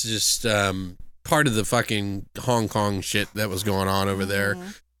 It's just part of the fucking Hong Kong shit that was going on over there.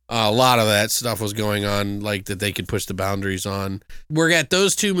 A lot of that stuff was going on, like, that they could push the boundaries on. We're at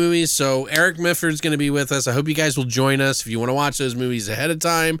those two movies, so Eric Mifford's going to be with us. I hope you guys will join us. If you want to watch those movies ahead of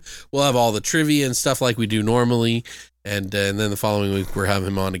time, we'll have all the trivia and stuff like we do normally. And then the following week, we're having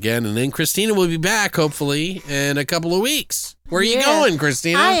him on again. And then Christina will be back, hopefully, in a couple of weeks. Where are you going,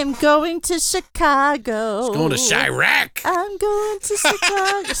 Christina? I am going to Chicago. She's going to Chirac. I'm going to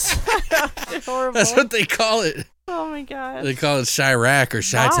Chicago. Horrible. That's what they call it. Oh, my God. They call it Chirac or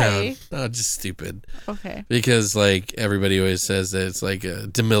Chi-Town. Why? Oh, just stupid. Okay. Because, like, everybody always says that it's like a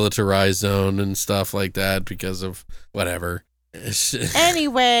demilitarized zone and stuff like that because of whatever.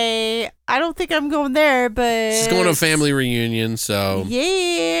 Anyway, I don't think I'm going there, but She's going to a family reunion, so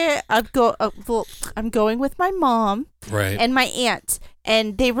yeah, I'm going with my mom right. and my aunt,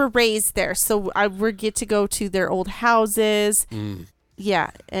 and they were raised there, so we get to go to their old houses. Yeah,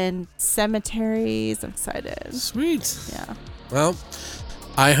 and cemeteries. I'm excited. Sweet. Yeah. Well,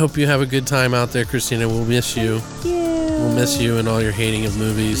 I hope you have a good time out there, Christina. We'll miss you. Thank you. We'll miss you and all your hating of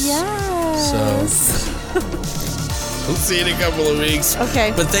movies. Yes. We'll see you in a couple of weeks.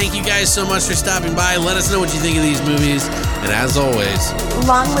 Okay. But thank you guys so much for stopping by. Let us know what you think of these movies. And as always,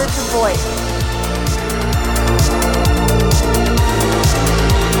 Long live the voice.